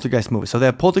two Poltergeist movies. So they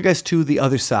have Poltergeist 2, The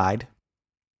Other Side.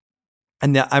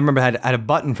 And I remember I had a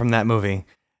button from that movie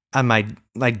on my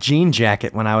like jean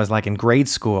jacket when I was like in grade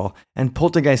school. And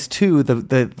Poltergeist 2,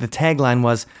 the tagline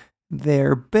was,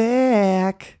 "They're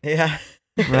back." Yeah.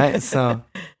 Right? So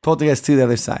Poltergeist 2, The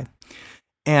Other Side.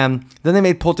 And then they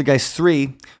made Poltergeist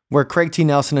 3, where Craig T.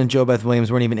 Nelson and Jo Beth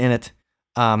Williams weren't even in it.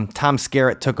 Tom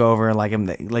Skerritt took over,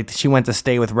 like she went to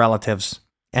stay with relatives,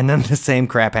 and then the same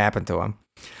crap happened to him.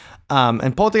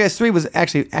 And Poltergeist 3 was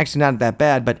actually not that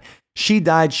bad, but she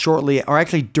died shortly, or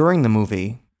actually during the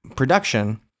movie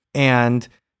production. And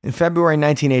in February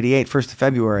 1988, 1st of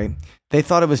February, they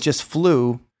thought it was just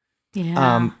flu.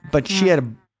 Yeah. But she had a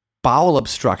bowel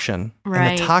obstruction, Right.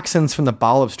 and the toxins from the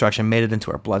bowel obstruction made it into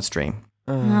her bloodstream.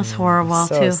 That's horrible,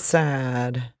 so too.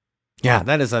 sad. Yeah,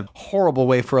 that is a horrible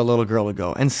way for a little girl to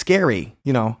go, and scary,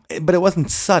 but it wasn't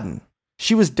sudden.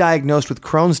 She was diagnosed with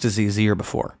Crohn's disease the year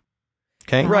before.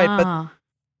 Okay? Right, Ah.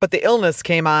 but the illness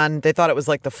came on. They thought it was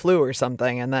like the flu or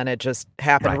something, and then it just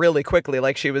happened Right. really quickly.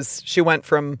 Like she went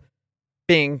from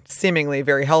being seemingly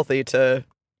very healthy to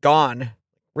gone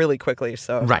really quickly.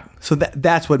 So Right. So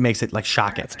that's what makes it like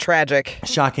shocking. it's tragic.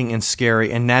 Shocking and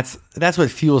scary, and that's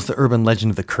what fuels the urban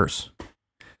legend of the curse.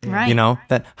 Right.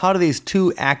 That how do these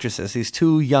two actresses, these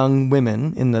two young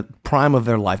women in the prime of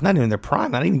their life, not even their prime,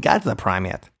 not even got to the prime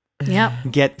yet, Yep.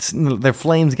 their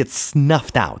flames get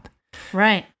snuffed out.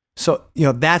 Right. So,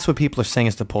 that's what people are saying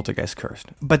is the poltergeist cursed.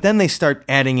 But then they start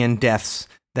adding in deaths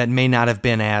that may not have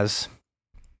been as,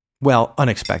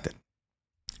 unexpected.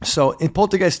 So in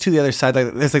Poltergeist 2, The Other Side,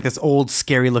 there's like this old,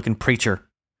 scary-looking preacher.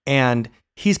 And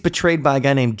he's portrayed by a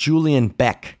guy named Julian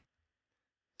Beck.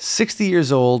 60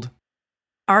 years old.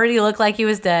 Already looked like he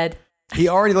was dead. He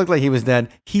already looked like he was dead.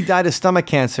 He died of stomach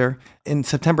cancer in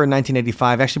September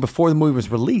 1985, actually before the movie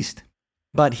was released.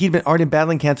 But he'd been already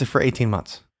battling cancer for 18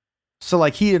 months. So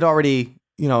like he'd already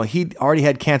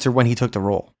had cancer when he took the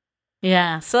role.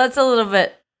 Yeah. So that's a little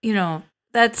bit,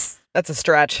 that's That's a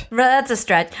stretch. That's a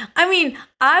stretch. I mean,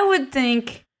 I would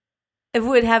think it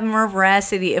would have more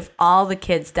veracity if all the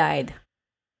kids died,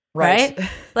 right?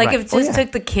 Like Right. if it just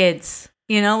took the kids,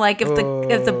 like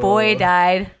if the boy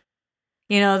died,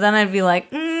 then I'd be like,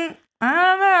 I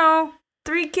don't know,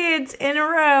 3 kids in a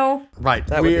row, Right.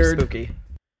 That Weird. would be spooky.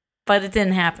 but it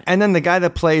didn't happen. And then the guy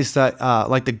that plays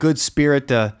like the good spirit,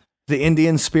 the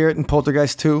Indian spirit in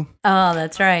Poltergeist 2. Oh,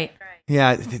 that's right.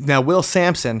 Yeah. Now Will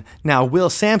Sampson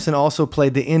also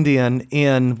played the Indian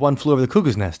in One Flew Over the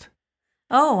Cuckoo's Nest.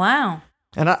 Oh, wow.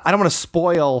 And I don't want to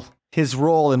spoil his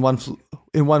role in One Flew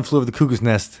Over the Cuckoo's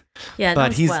Nest. Yeah,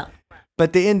 But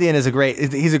But the Indian is a great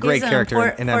character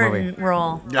in that movie. Important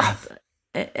role, Yeah.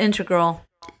 integral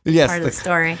Yes. part of the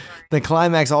story. The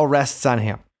climax all rests on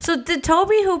him. So did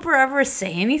Tobe Hooper ever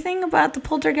say anything about the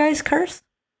poltergeist curse?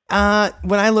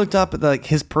 When I looked up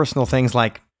his personal things,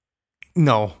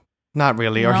 no, not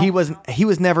really. Or No? he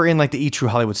was never in like the E! True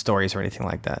Hollywood Stories or anything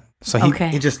like that. So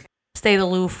he just. Stayed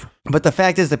aloof. But the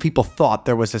fact is that people thought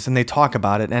there was this, and they talk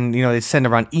about it, and they send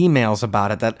around emails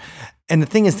about it. And the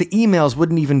thing is, the emails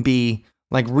wouldn't even be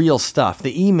like real stuff.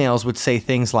 The emails would say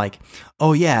things like,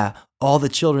 "Oh yeah, all the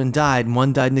children died, and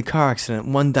one died in a car accident,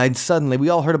 one died suddenly." We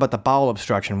all heard about the bowel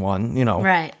obstruction one,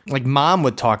 Right. Like Mom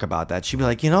would talk about that. She'd be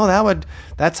like,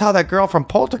 that's how that girl from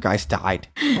Poltergeist died.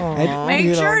 And,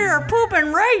 Make sure you're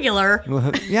pooping regular.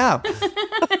 yeah.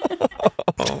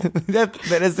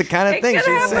 that is the kind of It thing could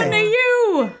she'd happen to say.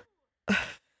 you.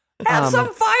 Have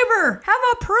some fiber. Have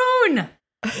a prune.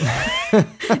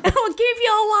 It'll keep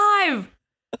you alive.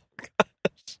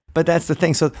 But that's the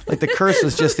thing. So like the curse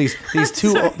was just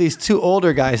these two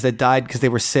older guys that died because they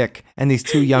were sick, and these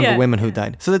 2 younger women who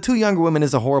died. So the 2 younger women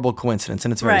is a horrible coincidence,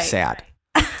 and it's very Right. sad.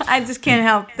 I just can't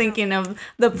help thinking of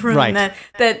the prune Right.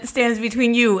 that stands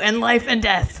between you and life and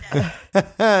death.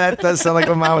 That does sound like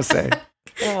what Mom was saying.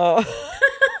 Oh.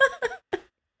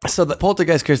 So the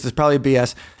Poltergeist curse is probably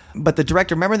BS. But the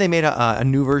director, remember they made a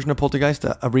new version of Poltergeist,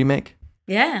 a remake?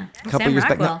 Yeah. A couple Sam years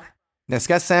back. Rockwell. It's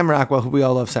got Sam Rockwell, who we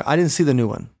all love. I didn't see the new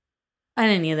one. I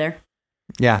didn't either.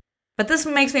 Yeah. But this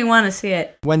makes me want to see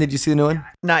it. When did you see the new one?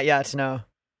 Not yet, no.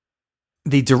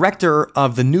 The director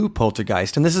of the new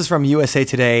Poltergeist, and this is from USA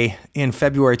Today in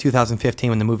February 2015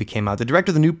 when the movie came out. The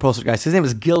director of the new Poltergeist, his name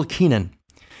is Gil Keenan.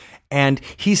 And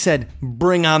he said,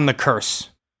 "Bring on the curse."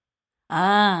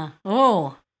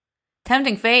 Oh.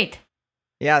 Tempting fate.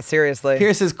 Yeah, seriously.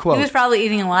 Here's his quote. He was probably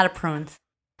eating a lot of prunes.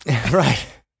 Right.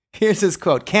 Here's his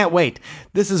quote. Can't wait.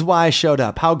 This is why I showed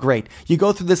up. How great. You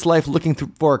go through this life looking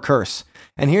for a curse.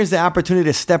 And here's the opportunity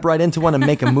to step right into one and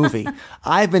make a movie.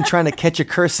 I've been trying to catch a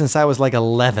curse since I was like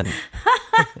 11.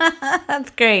 That's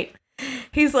great.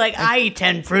 He's like, I eat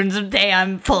 10 prunes a day.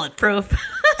 I'm bulletproof.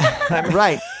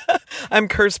 Right. I'm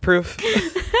curse proof.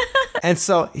 And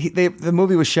so the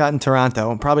movie was shot in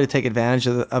Toronto, probably to take advantage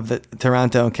of the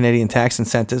Toronto and Canadian tax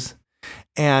incentives.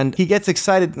 And he gets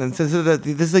excited. And this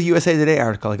is a USA Today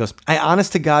article. He goes, I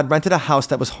honest to God rented a house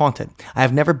that was haunted. I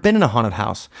have never been in a haunted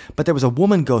house, but there was a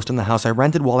woman ghost in the house I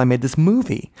rented while I made this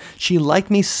movie. She liked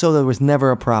me, so there was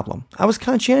never a problem. I was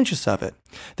conscientious of it.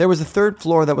 There was a third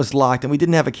floor that was locked and we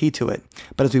didn't have a key to it.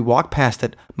 But as we walked past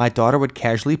it, my daughter would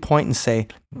casually point and say,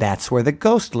 that's where the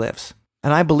ghost lives.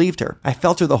 And I believed her. I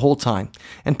felt her the whole time.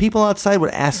 And people outside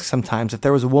would ask sometimes if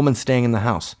there was a woman staying in the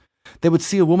house. They would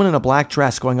see a woman in a black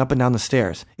dress going up and down the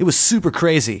stairs. It was super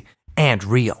crazy and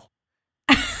real.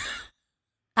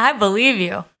 I believe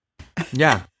you.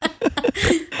 Yeah.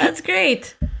 That's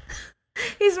great.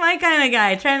 He's my kind of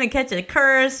guy, trying to catch a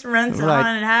curse, rents a Right.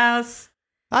 haunted house.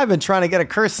 I've been trying to get a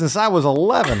curse since I was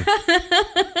 11.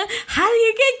 How do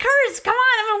you get cursed? Come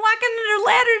on, I've been walking under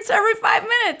ladders every 5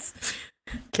 minutes.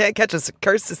 Can't catch a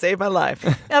curse to save my life.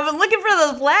 I've been looking for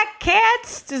those black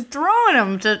cats, just throwing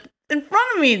them in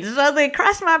front of me so they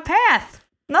cross my path.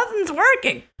 Nothing's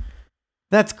working.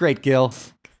 That's great, Gil.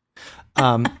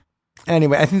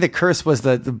 Anyway, I think the curse was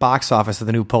the box office of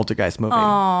the new Poltergeist movie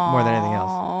more than anything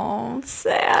else. Oh,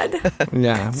 sad.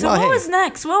 Yeah. So well, what hey. was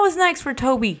next? What was next for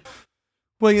Tobe?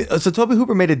 Well, so Tobe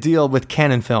Hooper made a deal with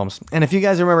Cannon Films. And if you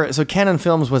guys remember, so Cannon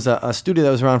Films was a studio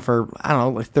that was around for, I don't know,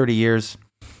 like 30 years.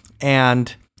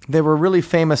 And they were really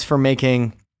famous for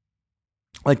making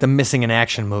like the missing in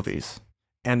action movies.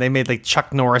 And they made like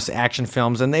Chuck Norris action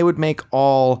films. And they would make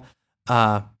all,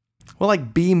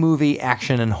 like B-movie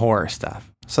action and horror stuff.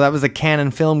 So that was the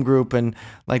Cannon Film Group, and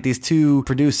like these two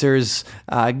producers,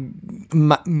 Mahanyam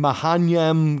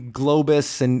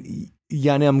Globus and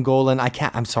Yanim Golan.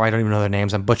 I'm sorry, I don't even know their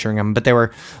names. I'm butchering them, but they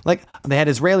had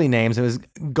Israeli names. It was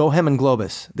Gohem and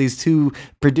Globus. These two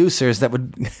producers that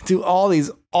would do all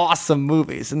these awesome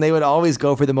movies, and they would always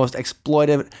go for the most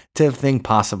exploitative thing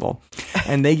possible.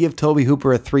 And they give Tobe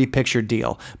Hooper a 3-picture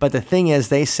deal. But the thing is,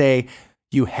 they say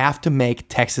you have to make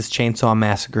Texas Chainsaw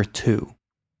Massacre 2.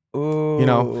 Ooh. You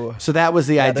know, so that was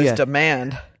the idea. There's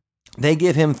demand. They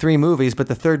give him 3 movies, but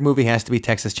the third movie has to be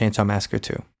Texas Chainsaw Massacre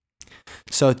 2.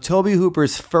 So Tobe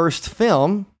Hooper's first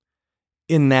film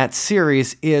in that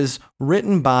series is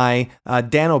written by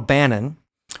Dan O'Bannon,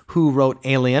 who wrote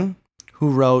Alien,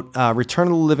 who wrote Return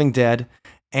of the Living Dead,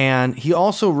 and he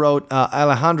also wrote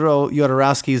Alejandro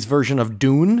Jodorowsky's version of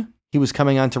Dune. He was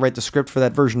coming on to write the script for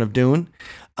that version of Dune.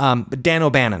 But Dan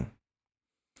O'Bannon.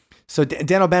 So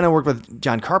Dan O'Bannon worked with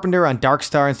John Carpenter on Dark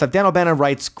Star and stuff. Dan O'Bannon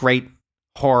writes great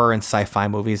horror and sci-fi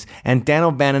movies. And Dan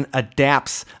O'Bannon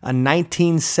adapts a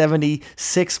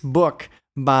 1976 book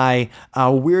by a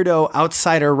weirdo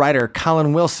outsider writer,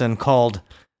 Colin Wilson, called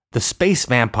The Space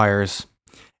Vampires,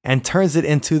 and turns it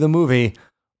into the movie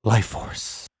Life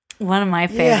Force. One of my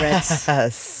favorites.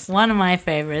 Yes. One of my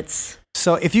favorites.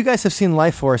 So if you guys have seen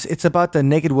Life Force, it's about the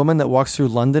naked woman that walks through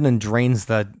London and drains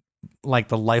the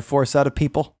life force out of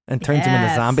people and turns them into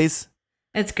Yes. zombies.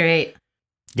 It's great.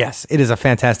 Yes, it is a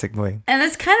fantastic movie. And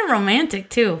it's kind of romantic,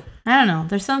 too. I don't know.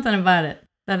 There's something about it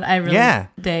that I really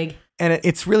dig. And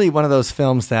it's really one of those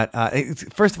films that,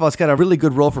 first of all, it's got a really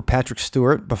good role for Patrick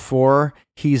Stewart before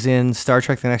he's in Star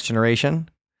Trek The Next Generation.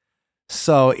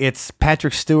 So it's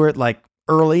Patrick Stewart, like,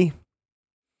 early.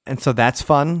 And so that's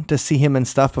fun to see him and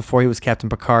stuff before he was Captain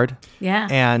Picard. Yeah.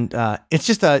 And it's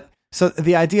just so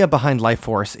the idea behind Life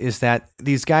Force is that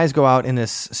these guys go out in this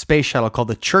space shuttle called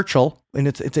the Churchill, and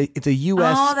it's a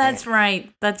U.S. Oh, that's right.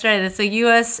 That's right. It's a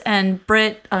U.S. and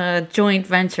Brit joint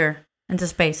venture into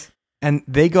space. And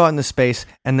they go out into space,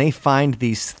 and they find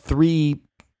these 3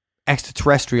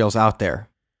 extraterrestrials out there,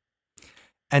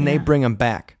 and they bring them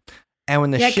back. And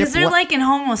when the ship, because they're like in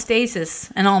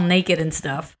homostasis and all naked and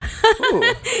stuff,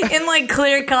 in like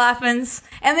clear coffins,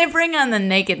 and they bring on the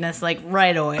nakedness like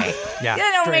right away. Yeah, they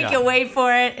don't make you wait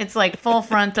for it. It's like full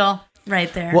frontal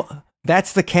right there. Well,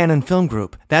 that's the Cannon Film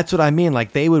Group. That's what I mean.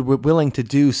 Like they were willing to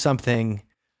do something.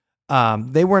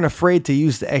 They weren't afraid to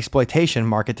use the exploitation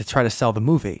market to try to sell the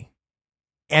movie.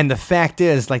 And the fact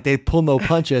is, like, they pull no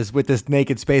punches with this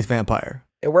naked space vampire.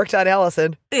 It worked on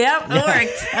Allison. Yep, it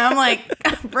worked. I'm like,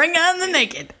 bring on the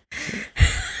naked.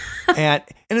 and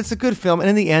it's a good film. And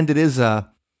in the end, it is a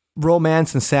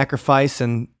romance and sacrifice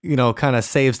and, kind of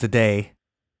saves the day.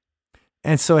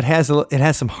 And so it has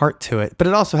some heart to it, but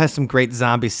it also has some great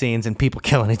zombie scenes and people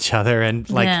killing each other and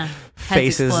Heads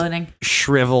faces exploding.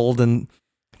 shriveled and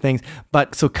things.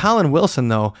 But so Colin Wilson,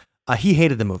 though, he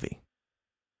hated the movie.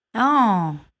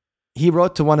 Oh. He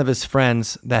wrote to one of his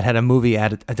friends that had a movie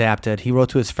adapted. He wrote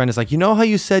to his friend, "Is like, you know how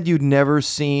you said you'd never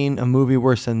seen a movie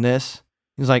worse than this?"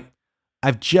 He was like,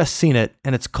 "I've just seen it,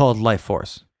 and it's called Life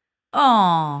Force."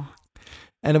 Oh.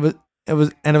 And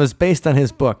it was based on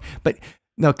his book. But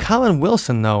now Colin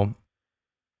Wilson, though,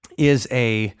 is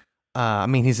he's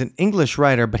an English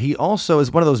writer, but he also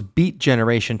is one of those Beat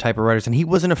Generation type of writers, and he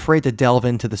wasn't afraid to delve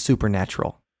into the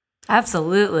supernatural.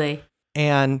 Absolutely.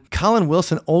 And Colin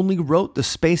Wilson only wrote The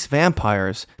Space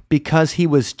Vampires because he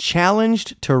was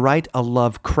challenged to write a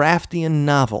Lovecraftian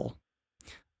novel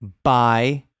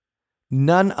by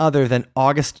none other than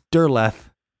August Derleth.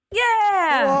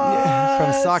 Yeah.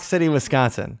 From Sauk City,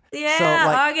 Wisconsin.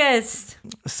 Yeah, August.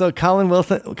 So Colin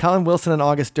Wilson and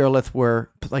August Derleth were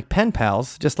like pen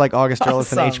pals, just like August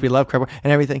Derleth and H.P. Lovecraft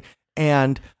and everything.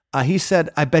 And he said,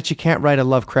 "I bet you can't write a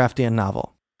Lovecraftian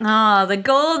novel." Oh, the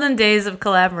golden days of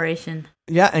collaboration.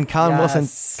 Yeah, and Colin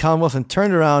Wilson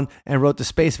turned around and wrote The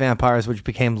Space Vampires, which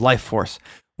became Life Force,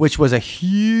 which was a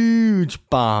huge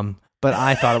bomb, but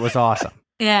I thought it was awesome.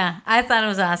 Yeah, I thought it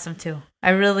was awesome too. I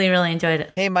really, really enjoyed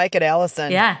it. Hey, Mike and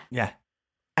Allison. Yeah. Yeah.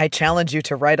 I challenge you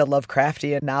to write a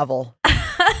Lovecraftian novel.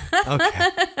 Okay.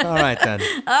 All right then.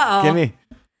 Uh-oh.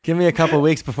 Give me a couple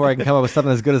weeks before I can come up with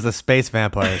something as good as The Space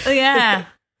Vampires. Yeah.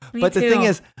 But the thing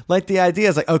is, like, the idea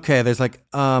is like, okay, there's like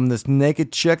this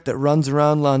naked chick that runs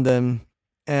around London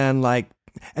and but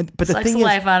the sucks thing the is,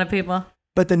 life out of people.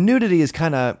 but the nudity is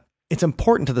kind of, it's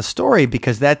important to the story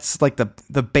because that's like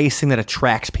the base thing that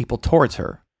attracts people towards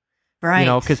her. Right. You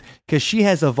know, because she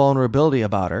has a vulnerability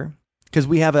about her. Because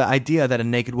we have an idea that a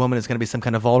naked woman is going to be some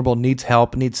kind of vulnerable, needs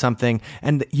help, needs something,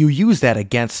 and you use that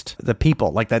against the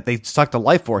people, like that they suck the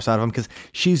life force out of them because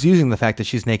she's using the fact that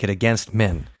she's naked against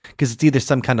men. Because it's either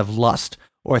some kind of lust,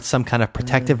 or it's some kind of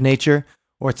protective nature,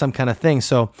 or it's some kind of thing.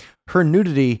 So her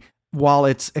nudity, while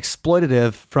it's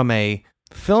exploitative from a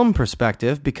film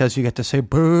perspective, because you get to say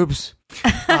boobs,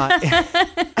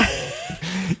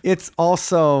 it's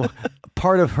also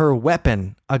part of her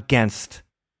weapon against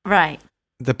Right.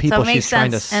 the people So it makes she's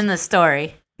trying sense to in the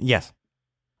story. Yes.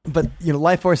 But,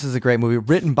 Life Force is a great movie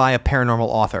written by a paranormal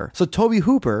author. So Tobe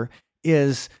Hooper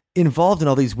is involved in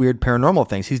all these weird paranormal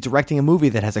things. He's directing a movie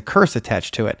that has a curse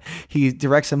attached to it. He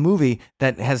directs a movie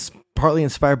that has partly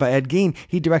inspired by Ed Gein.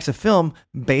 He directs a film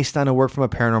based on a work from a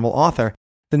paranormal author.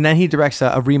 And then he directs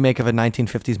a remake of a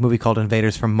 1950s movie called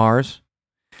Invaders from Mars.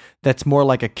 That's more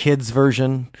like a kid's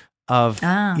version of,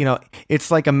 it's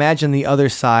like, imagine the other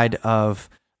side of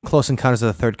Close Encounters of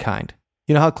the Third Kind.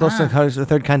 You know how Close Encounters of the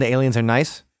Third Kind, the aliens are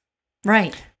nice?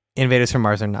 Right. Invaders from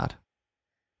Mars are not.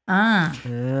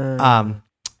 And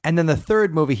then the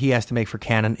third movie he has to make for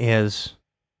canon is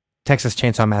Texas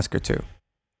Chainsaw Massacre 2.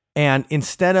 And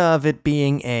instead of it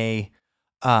being a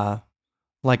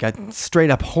straight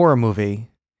up horror movie,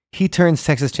 he turns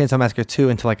Texas Chainsaw Massacre 2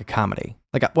 into like a comedy.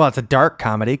 It's a dark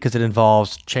comedy because it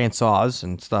involves chainsaws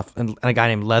and stuff and a guy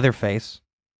named Leatherface.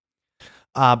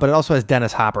 But it also has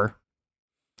Dennis Hopper,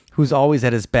 who's always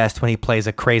at his best when he plays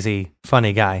a crazy,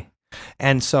 funny guy.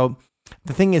 And so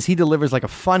the thing is, he delivers like a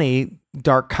funny,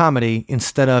 dark comedy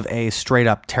instead of a straight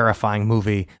up terrifying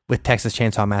movie with Texas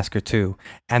Chainsaw Massacre 2.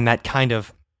 And that kind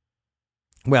of,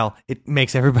 it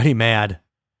makes everybody mad.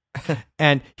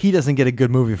 And he doesn't get a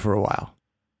good movie for a while.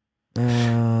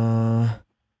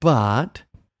 But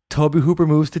Tobe Hooper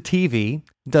moves to TV,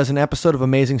 does an episode of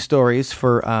Amazing Stories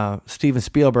for Steven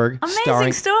Spielberg.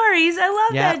 Amazing Stories. I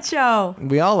love that show.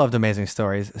 We all loved Amazing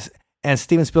Stories. And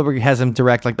Steven Spielberg has him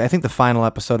direct, I think the final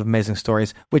episode of Amazing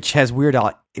Stories, which has Weird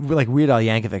Al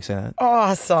Yankovic's in it.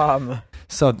 Awesome.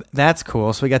 So that's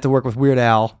cool. So we got to work with Weird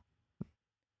Al.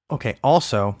 Okay,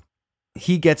 also,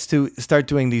 he gets to start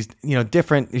doing these,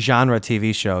 different genre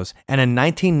TV shows. And in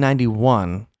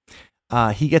 1991,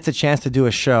 he gets a chance to do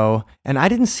a show, and I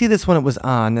didn't see this when it was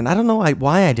on, and I don't know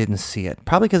why I didn't see it.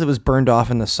 Probably because it was burned off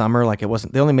in the summer,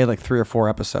 they only made 3 or 4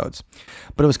 episodes.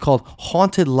 But it was called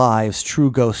Haunted Lives,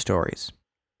 True Ghost Stories.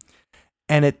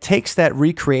 And it takes that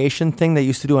recreation thing they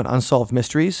used to do on Unsolved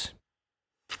Mysteries.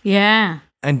 Yeah.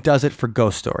 And does it for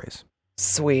ghost stories.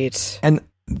 Sweet. And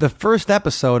the first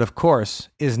episode, of course,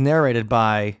 is narrated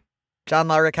by... John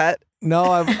Larroquette?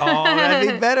 No,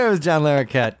 that'd be better if it was John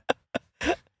Larroquette.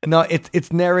 No,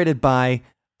 it's narrated by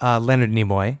Leonard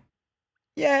Nimoy.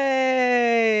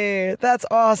 Yay! That's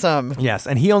awesome. Yes,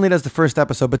 and he only does the first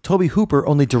episode, but Tobe Hooper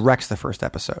only directs the first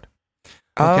episode.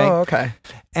 Okay? Oh, okay.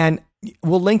 And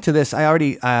we'll link to this. I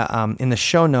already in the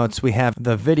show notes we have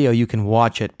the video. You can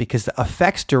watch it because the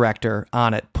effects director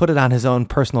on it put it on his own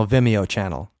personal Vimeo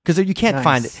channel because you can't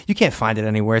find it. You can't find it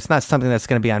anywhere. It's not something that's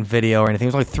going to be on video or anything.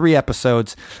 There's only 3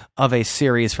 episodes of a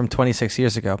series from 26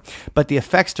 years ago. But the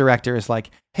effects director is like,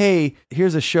 "Hey,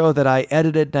 here's a show that I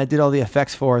edited and I did all the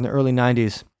effects for in the early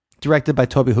 90s, directed by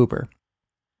Tobe Hooper."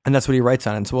 And that's what he writes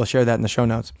on it. So we'll share that in the show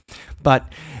notes. But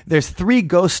there's 3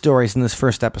 ghost stories in this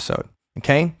first episode.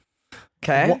 Okay.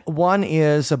 One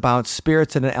is about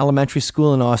spirits at an elementary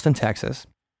school in Austin, Texas.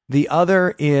 The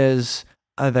other is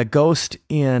the ghost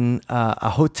in a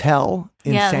hotel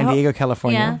in San Diego,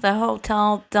 California. Yeah, the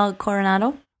Hotel del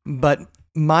Coronado. But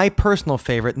my personal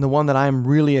favorite, and the one that I'm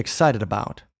really excited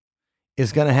about,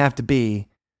 is going to have to be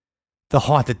the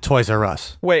haunted Toys R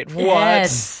Us. Wait, what?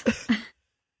 Yes.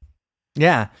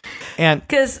 Yeah. And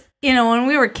because, when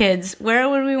we were kids, where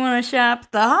would we want to shop?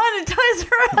 The haunted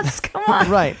Toys R Us. Come on.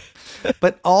 Right.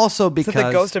 But also because... Is it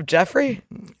the ghost of Jeffrey?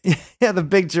 Yeah, the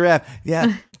big giraffe.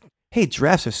 Yeah. Hey,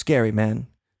 giraffes are scary, man.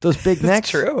 Those big necks.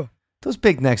 True. Those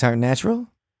big necks aren't natural.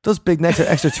 Those big necks are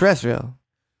extraterrestrial.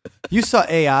 You saw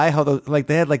AI, how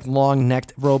they had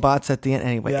long-necked robots at the end.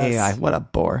 Anyway, yes. AI, what a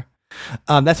bore.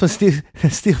 That's when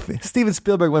Steven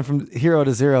Spielberg went from hero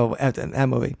to zero after that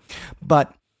movie.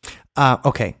 But,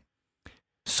 okay.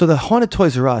 So the Haunted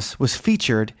Toys R Us was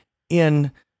featured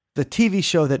in the TV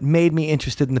show that made me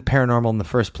interested in the paranormal in the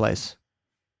first place.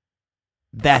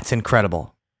 That's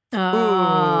incredible.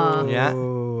 Oh.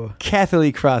 Yeah. Kathy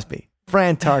Lee Crosby,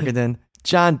 Fran Tarkenton,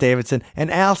 John Davidson,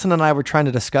 and Allison and I were trying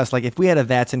to discuss, if we had a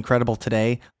That's Incredible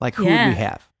today, who would we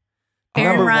have?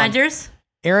 Aaron Rodgers.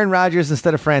 Aaron Rodgers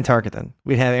instead of Fran Tarkenton.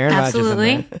 We'd have Aaron Rodgers in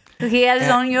there. Absolutely. He had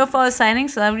his own UFO sighting,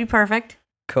 so that would be perfect.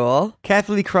 Cool.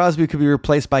 Kathy Lee Crosby could be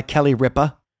replaced by Kelly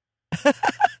Ripa.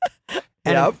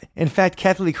 And in fact,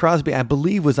 Kathy Lee Crosby, I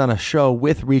believe, was on a show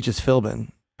with Regis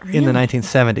Philbin in the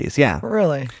 1970s. Yeah.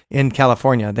 Really? In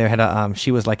California. They had she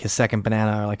was like his second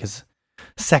banana or his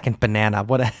second banana.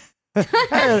 What a...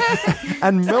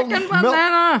 and Milton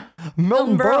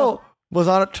Berle was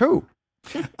on it too.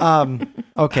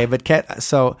 Okay, but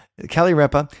so Kelly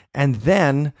Ripa, and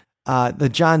then the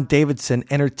John Davidson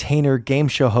entertainer game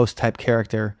show host type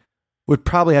character would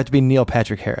probably have to be Neil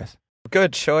Patrick Harris.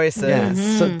 Good choices. Yeah.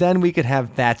 So then we could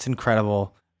have That's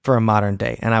Incredible for a modern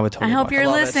day, and I would totally. I hope you're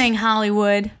listening,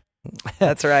 Hollywood.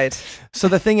 That's right. So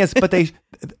the thing is, but the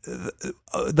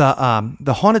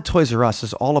Haunted Toys R Us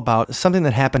is all about something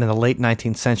that happened in the late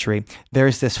 19th century.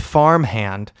 There's this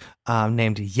farmhand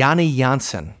named Yanni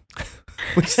Janssen,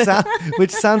 which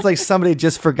sounds like somebody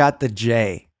just forgot the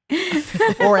J.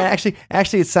 Or actually,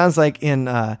 it sounds like in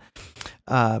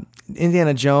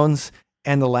Indiana Jones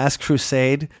and the Last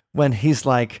Crusade when he's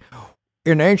like,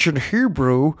 in ancient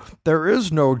Hebrew, there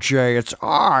is no J, it's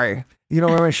I. You know,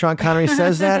 remember when Sean Connery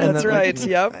says that? And that's right,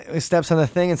 yep. He steps on the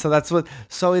thing, and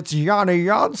so it's Yanni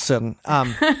Janssen.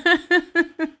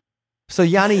 So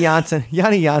Yanni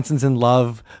Janssen's in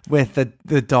love with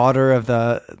the daughter of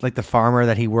the farmer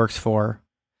that he works for,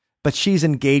 but she's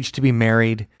engaged to be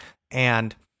married,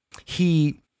 and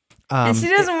he... and she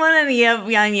doesn't want any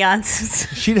young Janssens.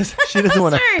 She doesn't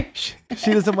want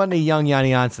she doesn't want any young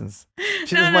Yanni Janssens.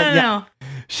 No.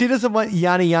 She doesn't want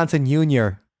Yanni Janssen Jr.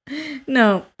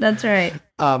 No, that's right.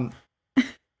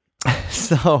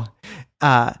 So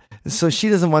she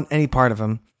doesn't want any part of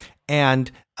him,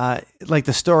 and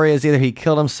the story is either he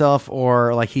killed himself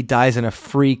or he dies in a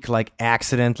freak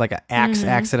accident, like an axe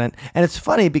accident. And it's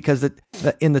funny because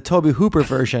in the Tobe Hooper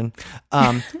version,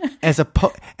 as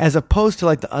opposed to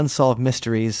the unsolved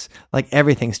mysteries,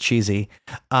 everything's cheesy.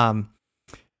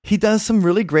 He does some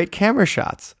really great camera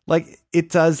shots. It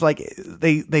does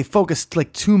they focus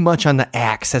too much on the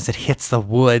axe as it hits the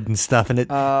wood and stuff, and it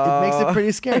makes it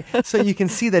pretty scary. So you can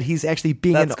see that he's actually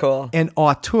being an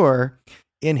auteur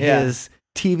in his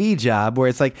TV job, where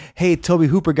it's hey, Tobe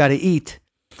Hooper got to eat,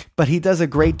 but he does a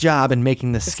great job in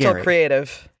making this scary. Still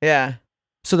creative, yeah.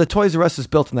 So the Toys R Us is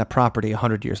built on that property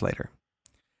 100 years later.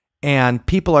 And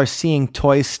people are seeing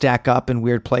toys stack up in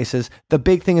weird places. The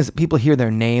big thing is that people hear their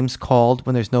names called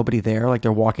when there's nobody there.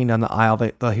 They're walking down the aisle,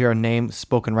 they'll hear a name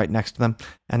spoken right next to them,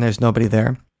 and there's nobody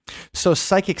there. So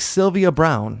psychic Sylvia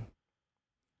Brown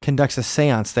conducts a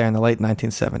seance there in the late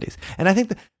 1970s. And I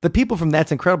think the people from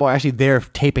That's Incredible are actually there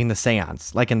taping the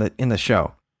seance, in the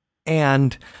show.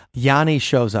 And Yanni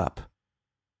shows up.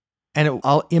 And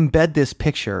I'll embed this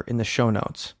picture in the show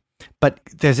notes. But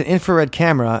there's an infrared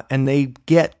camera, and they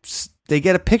get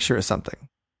a picture of something.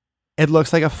 It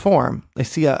looks like a form. They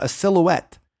see a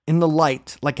silhouette in the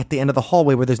light, at the end of the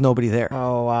hallway where there's nobody there.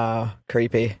 Oh, wow.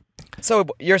 Creepy. So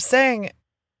you're saying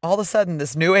all of a sudden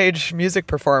this new age music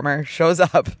performer shows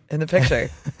up in the picture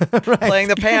playing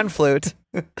the pan flute.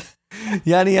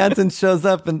 Yanni Janssen shows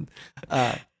up and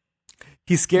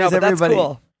he scares everybody. That's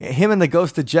cool. Him and the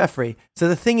ghost of Jeffrey. So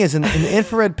the thing is, in the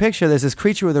infrared picture, there's this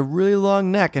creature with a really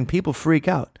long neck, and people freak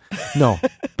out. No,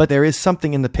 but there is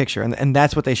something in the picture, and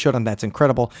that's what they showed on. That's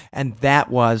incredible. And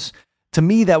that was, to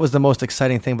me, that was the most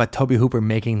exciting thing about Tobe Hooper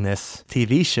making this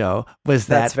TV show, was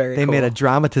that they made a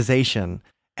dramatization.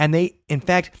 And they, in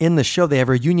fact, in the show, they have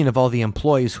a reunion of all the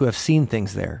employees who have seen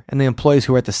things there, and the employees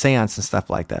who were at the seance and stuff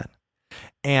like that.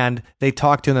 And they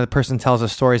talk to them, and the person tells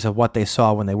us stories of what they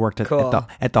saw when they worked at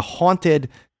the haunted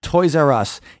Toys R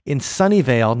Us in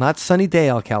Sunnyvale, not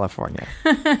Sunnydale, California.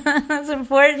 That's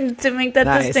important to make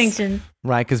that distinction.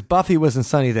 Right, because Buffy was in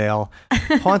Sunnydale.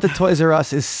 Haunted Toys R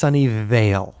Us is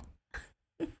Sunnyvale,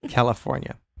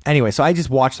 California. Anyway, so I just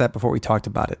watched that before we talked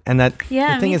about it. And that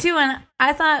me too. And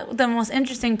I thought the most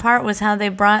interesting part was how they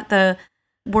brought the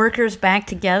workers back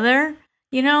together,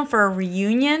 for a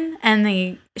reunion, and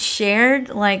they shared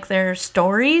like their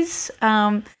stories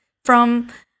from the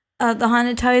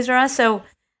Haunted Toys R Us. So,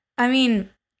 I mean,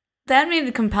 that made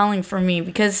it compelling for me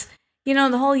because,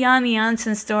 the whole Yanni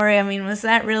Janssen story, I mean, was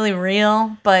that really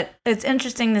real? But it's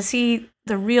interesting to see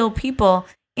the real people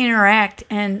interact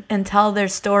and tell their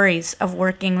stories of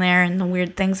working there and the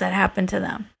weird things that happened to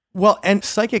them. Well, and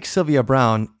psychic Sylvia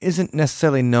Browne isn't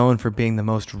necessarily known for being the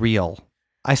most real.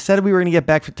 I said we were going to get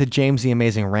back to James the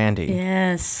Amazing Randy.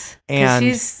 Yes. And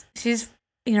she's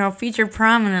featured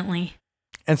prominently.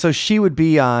 And so she would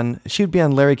be on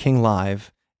Larry King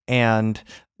Live, and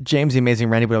James the Amazing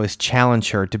Randy would always challenge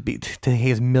her to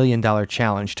his $1 million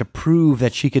challenge to prove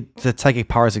that that psychic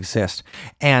powers exist.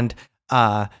 And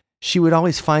she would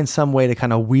always find some way to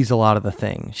kind of weasel out of the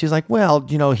thing. She's like, well,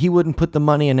 he wouldn't put the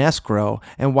money in escrow,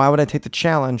 and why would I take the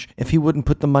challenge if he wouldn't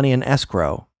put the money in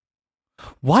escrow?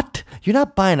 What? You're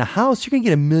not buying a house. You're going to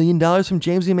get $1 million from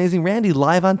James the Amazing Randy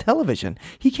live on television.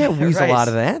 He can't weasel out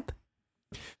of that.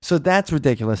 So that's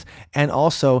ridiculous. And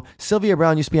also, Sylvia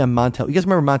Browne used to be on Montel. You guys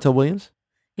remember Montel Williams?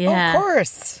 Yeah. Of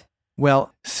course.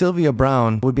 Well, Sylvia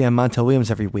Browne would be on Montel Williams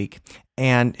every week,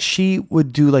 and she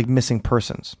would do like missing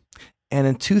persons. And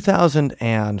in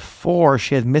 2004,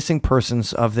 she had missing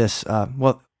persons of this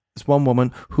one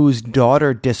woman whose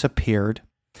daughter disappeared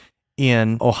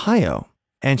in Ohio.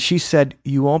 And she said,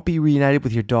 you won't be reunited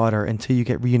with your daughter until you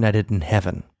get reunited in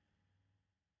heaven.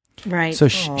 Right. So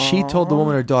she told the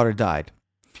woman her daughter died.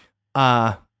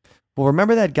 Well,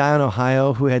 remember that guy in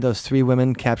Ohio who had those 3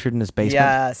 women captured in his basement?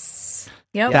 Yes.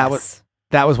 Yep.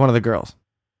 That was one of the girls.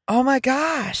 Oh my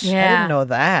gosh. Yeah. I didn't know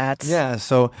that. Yeah.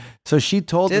 So she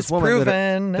told this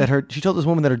woman that her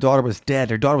daughter was dead.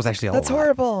 Her daughter was actually alive. That's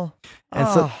horrible. And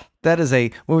so that is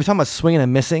when we're talking about swinging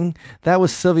and missing, that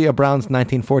was Sylvia Browne's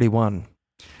 1941.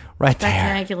 Right there.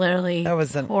 Spectacularly. That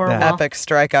was an horrible. epic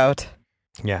strikeout.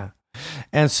 Yeah.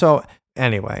 And so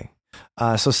anyway,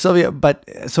 so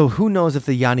who knows if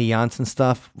the Yanni Janssen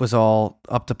stuff was all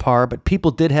up to par, but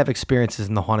people did have experiences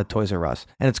in the Haunted Toys R Us.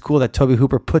 And it's cool that Tobe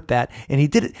Hooper put that, and he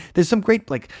did it. There's some great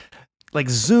like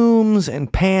zooms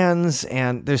and pans,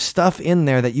 and there's stuff in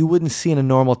there that you wouldn't see in a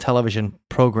normal television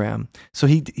program. So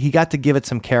he got to give it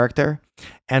some character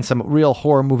and some real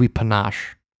horror movie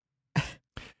panache.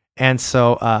 And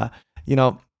so, I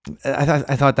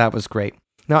thought that was great.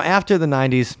 Now, after the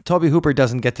 90s, Tobe Hooper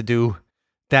doesn't get to do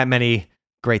that many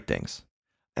great things.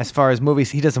 As far as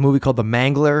movies, he does a movie called The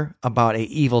Mangler about an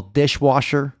evil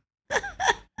dishwasher. But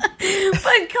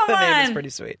come The name on. is pretty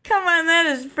sweet. Come on, that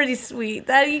is pretty sweet.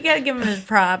 You got to give him his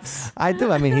props. I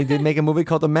do. I mean, he did make a movie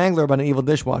called The Mangler about an evil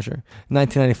dishwasher in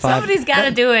 1995. Somebody's got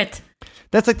to do it.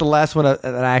 That's like the last one that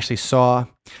I actually saw.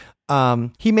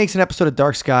 He makes an episode of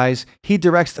Dark Skies. He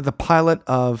directs the pilot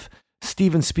of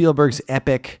Steven Spielberg's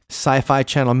epic sci-fi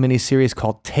channel miniseries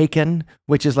called Taken,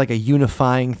 which is like a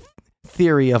unifying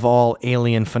theory of all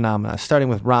alien phenomena, starting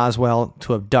with Roswell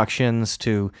to abductions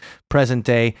to present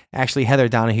day. Actually, Heather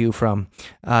Donahue from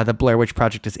the Blair Witch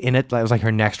Project is in it. That was like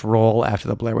her next role after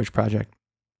the Blair Witch Project.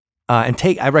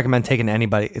 I recommend Taken to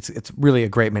anybody. It's really a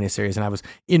great miniseries, and I was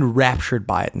enraptured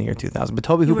by it in the year 2000. But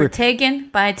Tobe Hooper, You were taken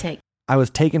by Taken. I was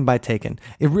taken by Taken.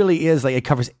 It really is like it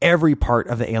covers every part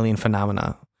of the alien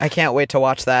phenomena. I can't wait to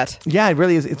watch that. Yeah, it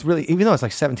really is. It's really, even though it's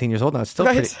like 17 years old now, it's still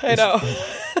pretty. I know.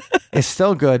 It's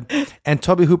still good. And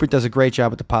Tobe Hooper does a great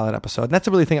job with the pilot episode. And that's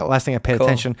the last thing I paid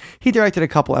attention. He directed a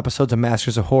couple episodes of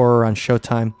Masters of Horror on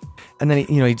Showtime. And then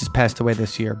he just passed away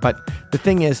this year. But the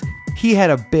thing is, he had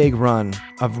a big run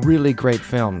of really great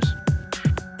films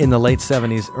in the late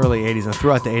 70s, early 80s, and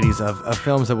throughout the 80s of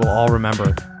films that we'll all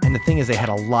remember. And the thing is, they had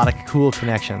a lot of cool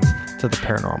connections to the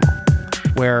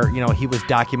paranormal, where he was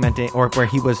documenting, or where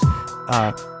he was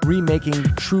remaking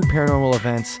true paranormal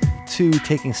events to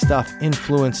taking stuff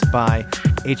influenced by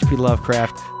H.P.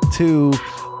 Lovecraft to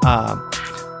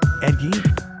Ed Gein.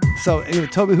 So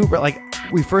Tobe Hooper, like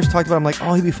we first talked about, I'm like,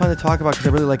 oh, he'd be fun to talk about because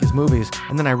I really like his movies.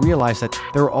 And then I realized that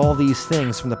there were all these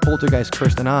things from the Poltergeist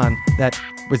Kirsten on that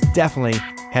was definitely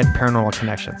had paranormal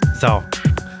connections. So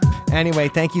anyway,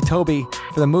 thank you, Tobe,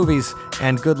 for the movies,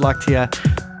 and good luck to you.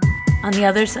 On the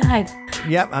other side.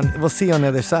 Yep, we'll see you on the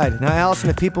other side. Now, Allison,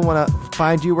 if people want to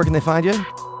find you, where can they find you?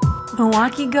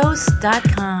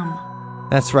 MilwaukeeGhost.com.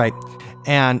 That's right.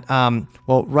 And,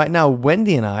 well, right now,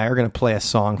 Wendy and I are going to play a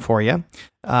song for you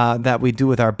that we do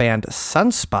with our band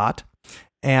Sunspot.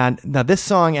 And now this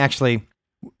song, actually,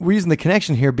 we're using the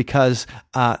connection here because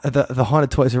the Haunted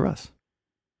Toys R Us.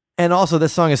 And also,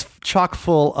 this song is chock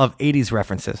full of 80s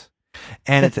references.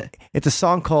 And it's a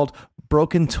song called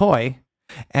Broken Toy.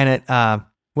 And it,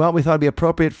 well, we thought it'd be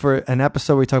appropriate for an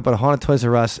episode where we talk about Haunted Toys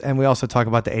R Us, and we also talk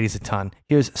about the 80s a ton.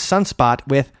 Here's Sunspot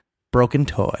with Broken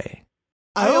Toy.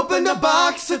 I opened a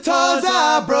box of toys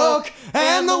I broke,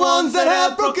 and the ones that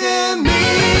have broken me.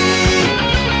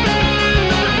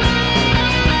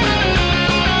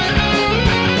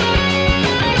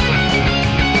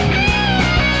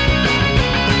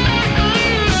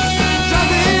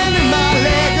 Driving in my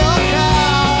Lego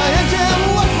car, engine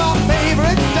was my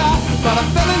favorite star, but I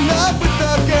fell in love with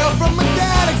the girl from a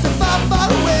galaxy far, far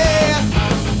away.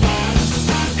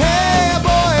 Hey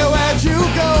boy, where'd you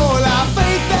go? Life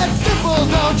ain't that simple,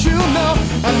 don't you know?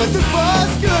 And the two boys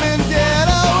couldn't get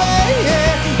away.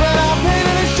 Yeah. But I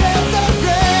painted a shades of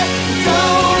gray.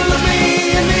 Don't look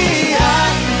me in the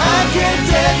eye. I can't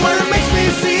take what it makes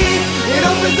me see. It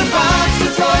opens a box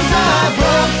of toys I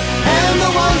broke, and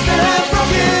the ones that have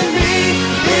broken me.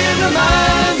 It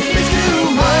reminds me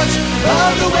too much of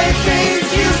the way things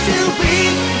used to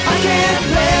be. I can't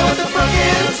play with a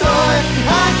broken toy.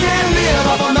 I can't live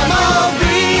off a memory.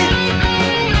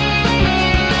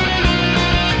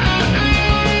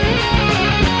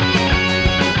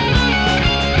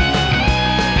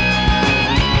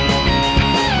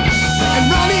 And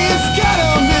Ronnie's got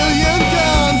a million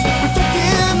guns,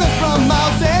 protecting us from Mao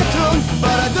Zedong.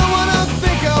 But I don't wanna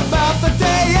think about the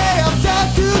day after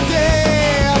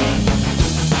today.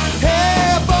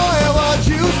 Hey boy, what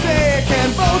you say? Can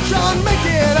Voltron make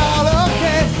it all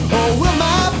okay? Or will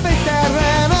my fate that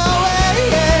ran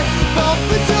away bump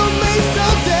into me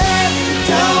someday?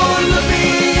 Don't look me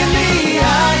in the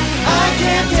eye. I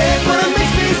can't take what it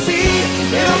makes me see.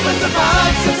 It opens a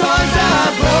box of toys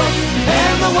I broke,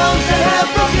 and the ones that have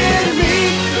broken me.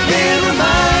 It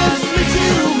reminds me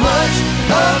too much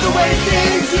of the way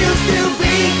things used to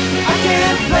be. I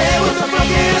can't play with a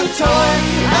broken toy.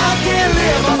 I can't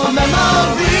live off a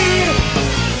memory.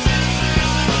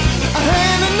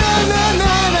 Hey, na na na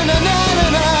na na na na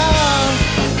na.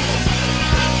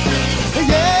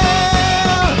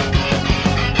 Yeah.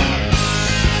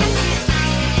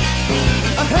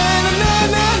 Hey, na na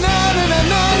na na na na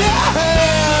na.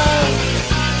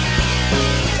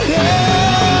 Yeah.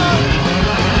 Yeah.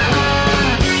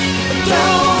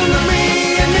 Don't look me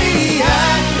in the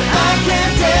eye. I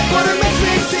can't take what it makes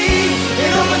me see.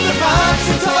 It opens a box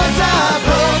of toys I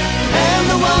broke, and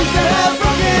the ones that have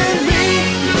broken me.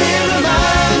 It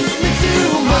reminds me too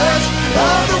much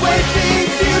of the way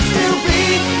things used to be.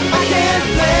 I can't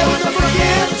play with a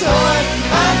broken toy.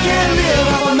 I can't live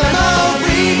off a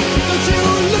memory. Don't you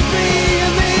look me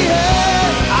in the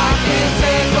eye. I can't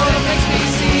take what it makes me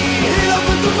see. It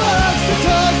opens a box of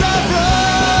toys I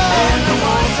broke, and the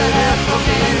ones that have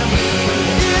broken me.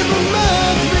 It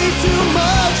reminds me too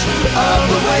much of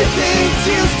the way things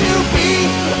used to be.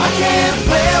 I can't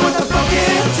play with a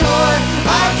broken toy.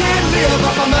 I can't live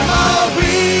off a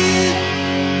memory.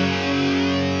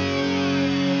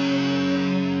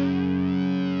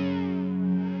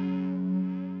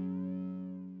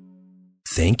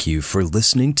 Thank you for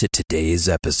listening to today's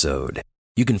episode.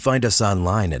 You can find us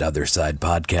online at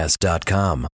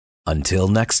OthersidePodcast.com. Until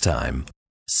next time,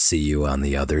 see you on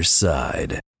the other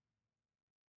side.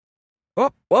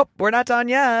 Whoop, whoop, we're not done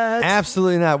yet.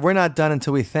 Absolutely not. We're not done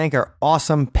until we thank our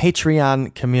awesome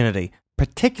Patreon community.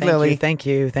 Particularly, Thank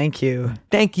you.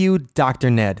 thank you, Dr.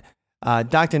 Ned.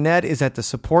 Dr. Ned is at the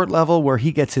support level where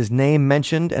he gets his name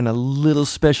mentioned and a little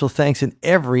special thanks in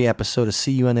every episode to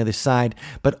See You on the Other Side.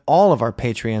 But all of our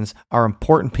Patreons are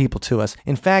important people to us.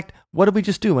 In fact, what did we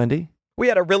just do, Wendy? We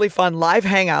had a really fun live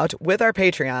hangout with our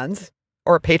Patreons,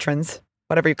 or patrons,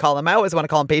 whatever you call them. I always want to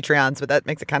call them Patreons, but that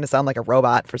makes it kind of sound like a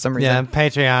robot for some reason. Yeah,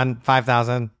 Patreon,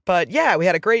 5,000. But yeah, we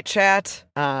had a great chat.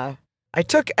 I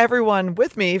took everyone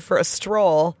with me for a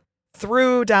stroll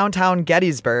through downtown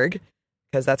Gettysburg,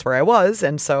 because that's where I was.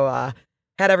 And so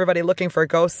had everybody looking for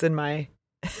ghosts in my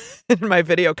in my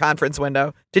video conference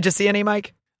window. Did you see any,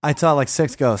 Mike? I saw like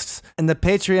 6 ghosts, and the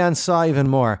Patreon saw even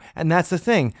more. And that's the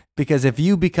thing, because if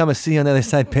you become a See on the Other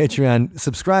Side Patreon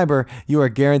subscriber, you are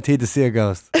guaranteed to see a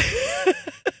ghost.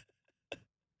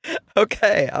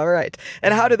 Okay, all right.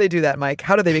 And how do they do that, Mike?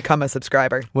 How do they become a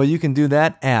subscriber? Well, you can do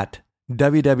that at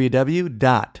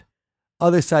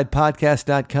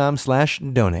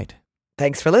www.othersidepodcast.com/donate.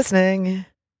 Thanks for listening.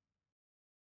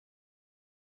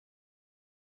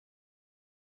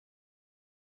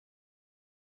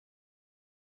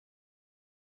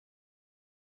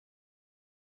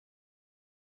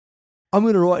 I'm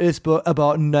going to write this book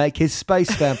about naked space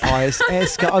vampires.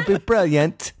 It's going to be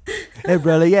brilliant. It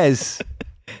really is.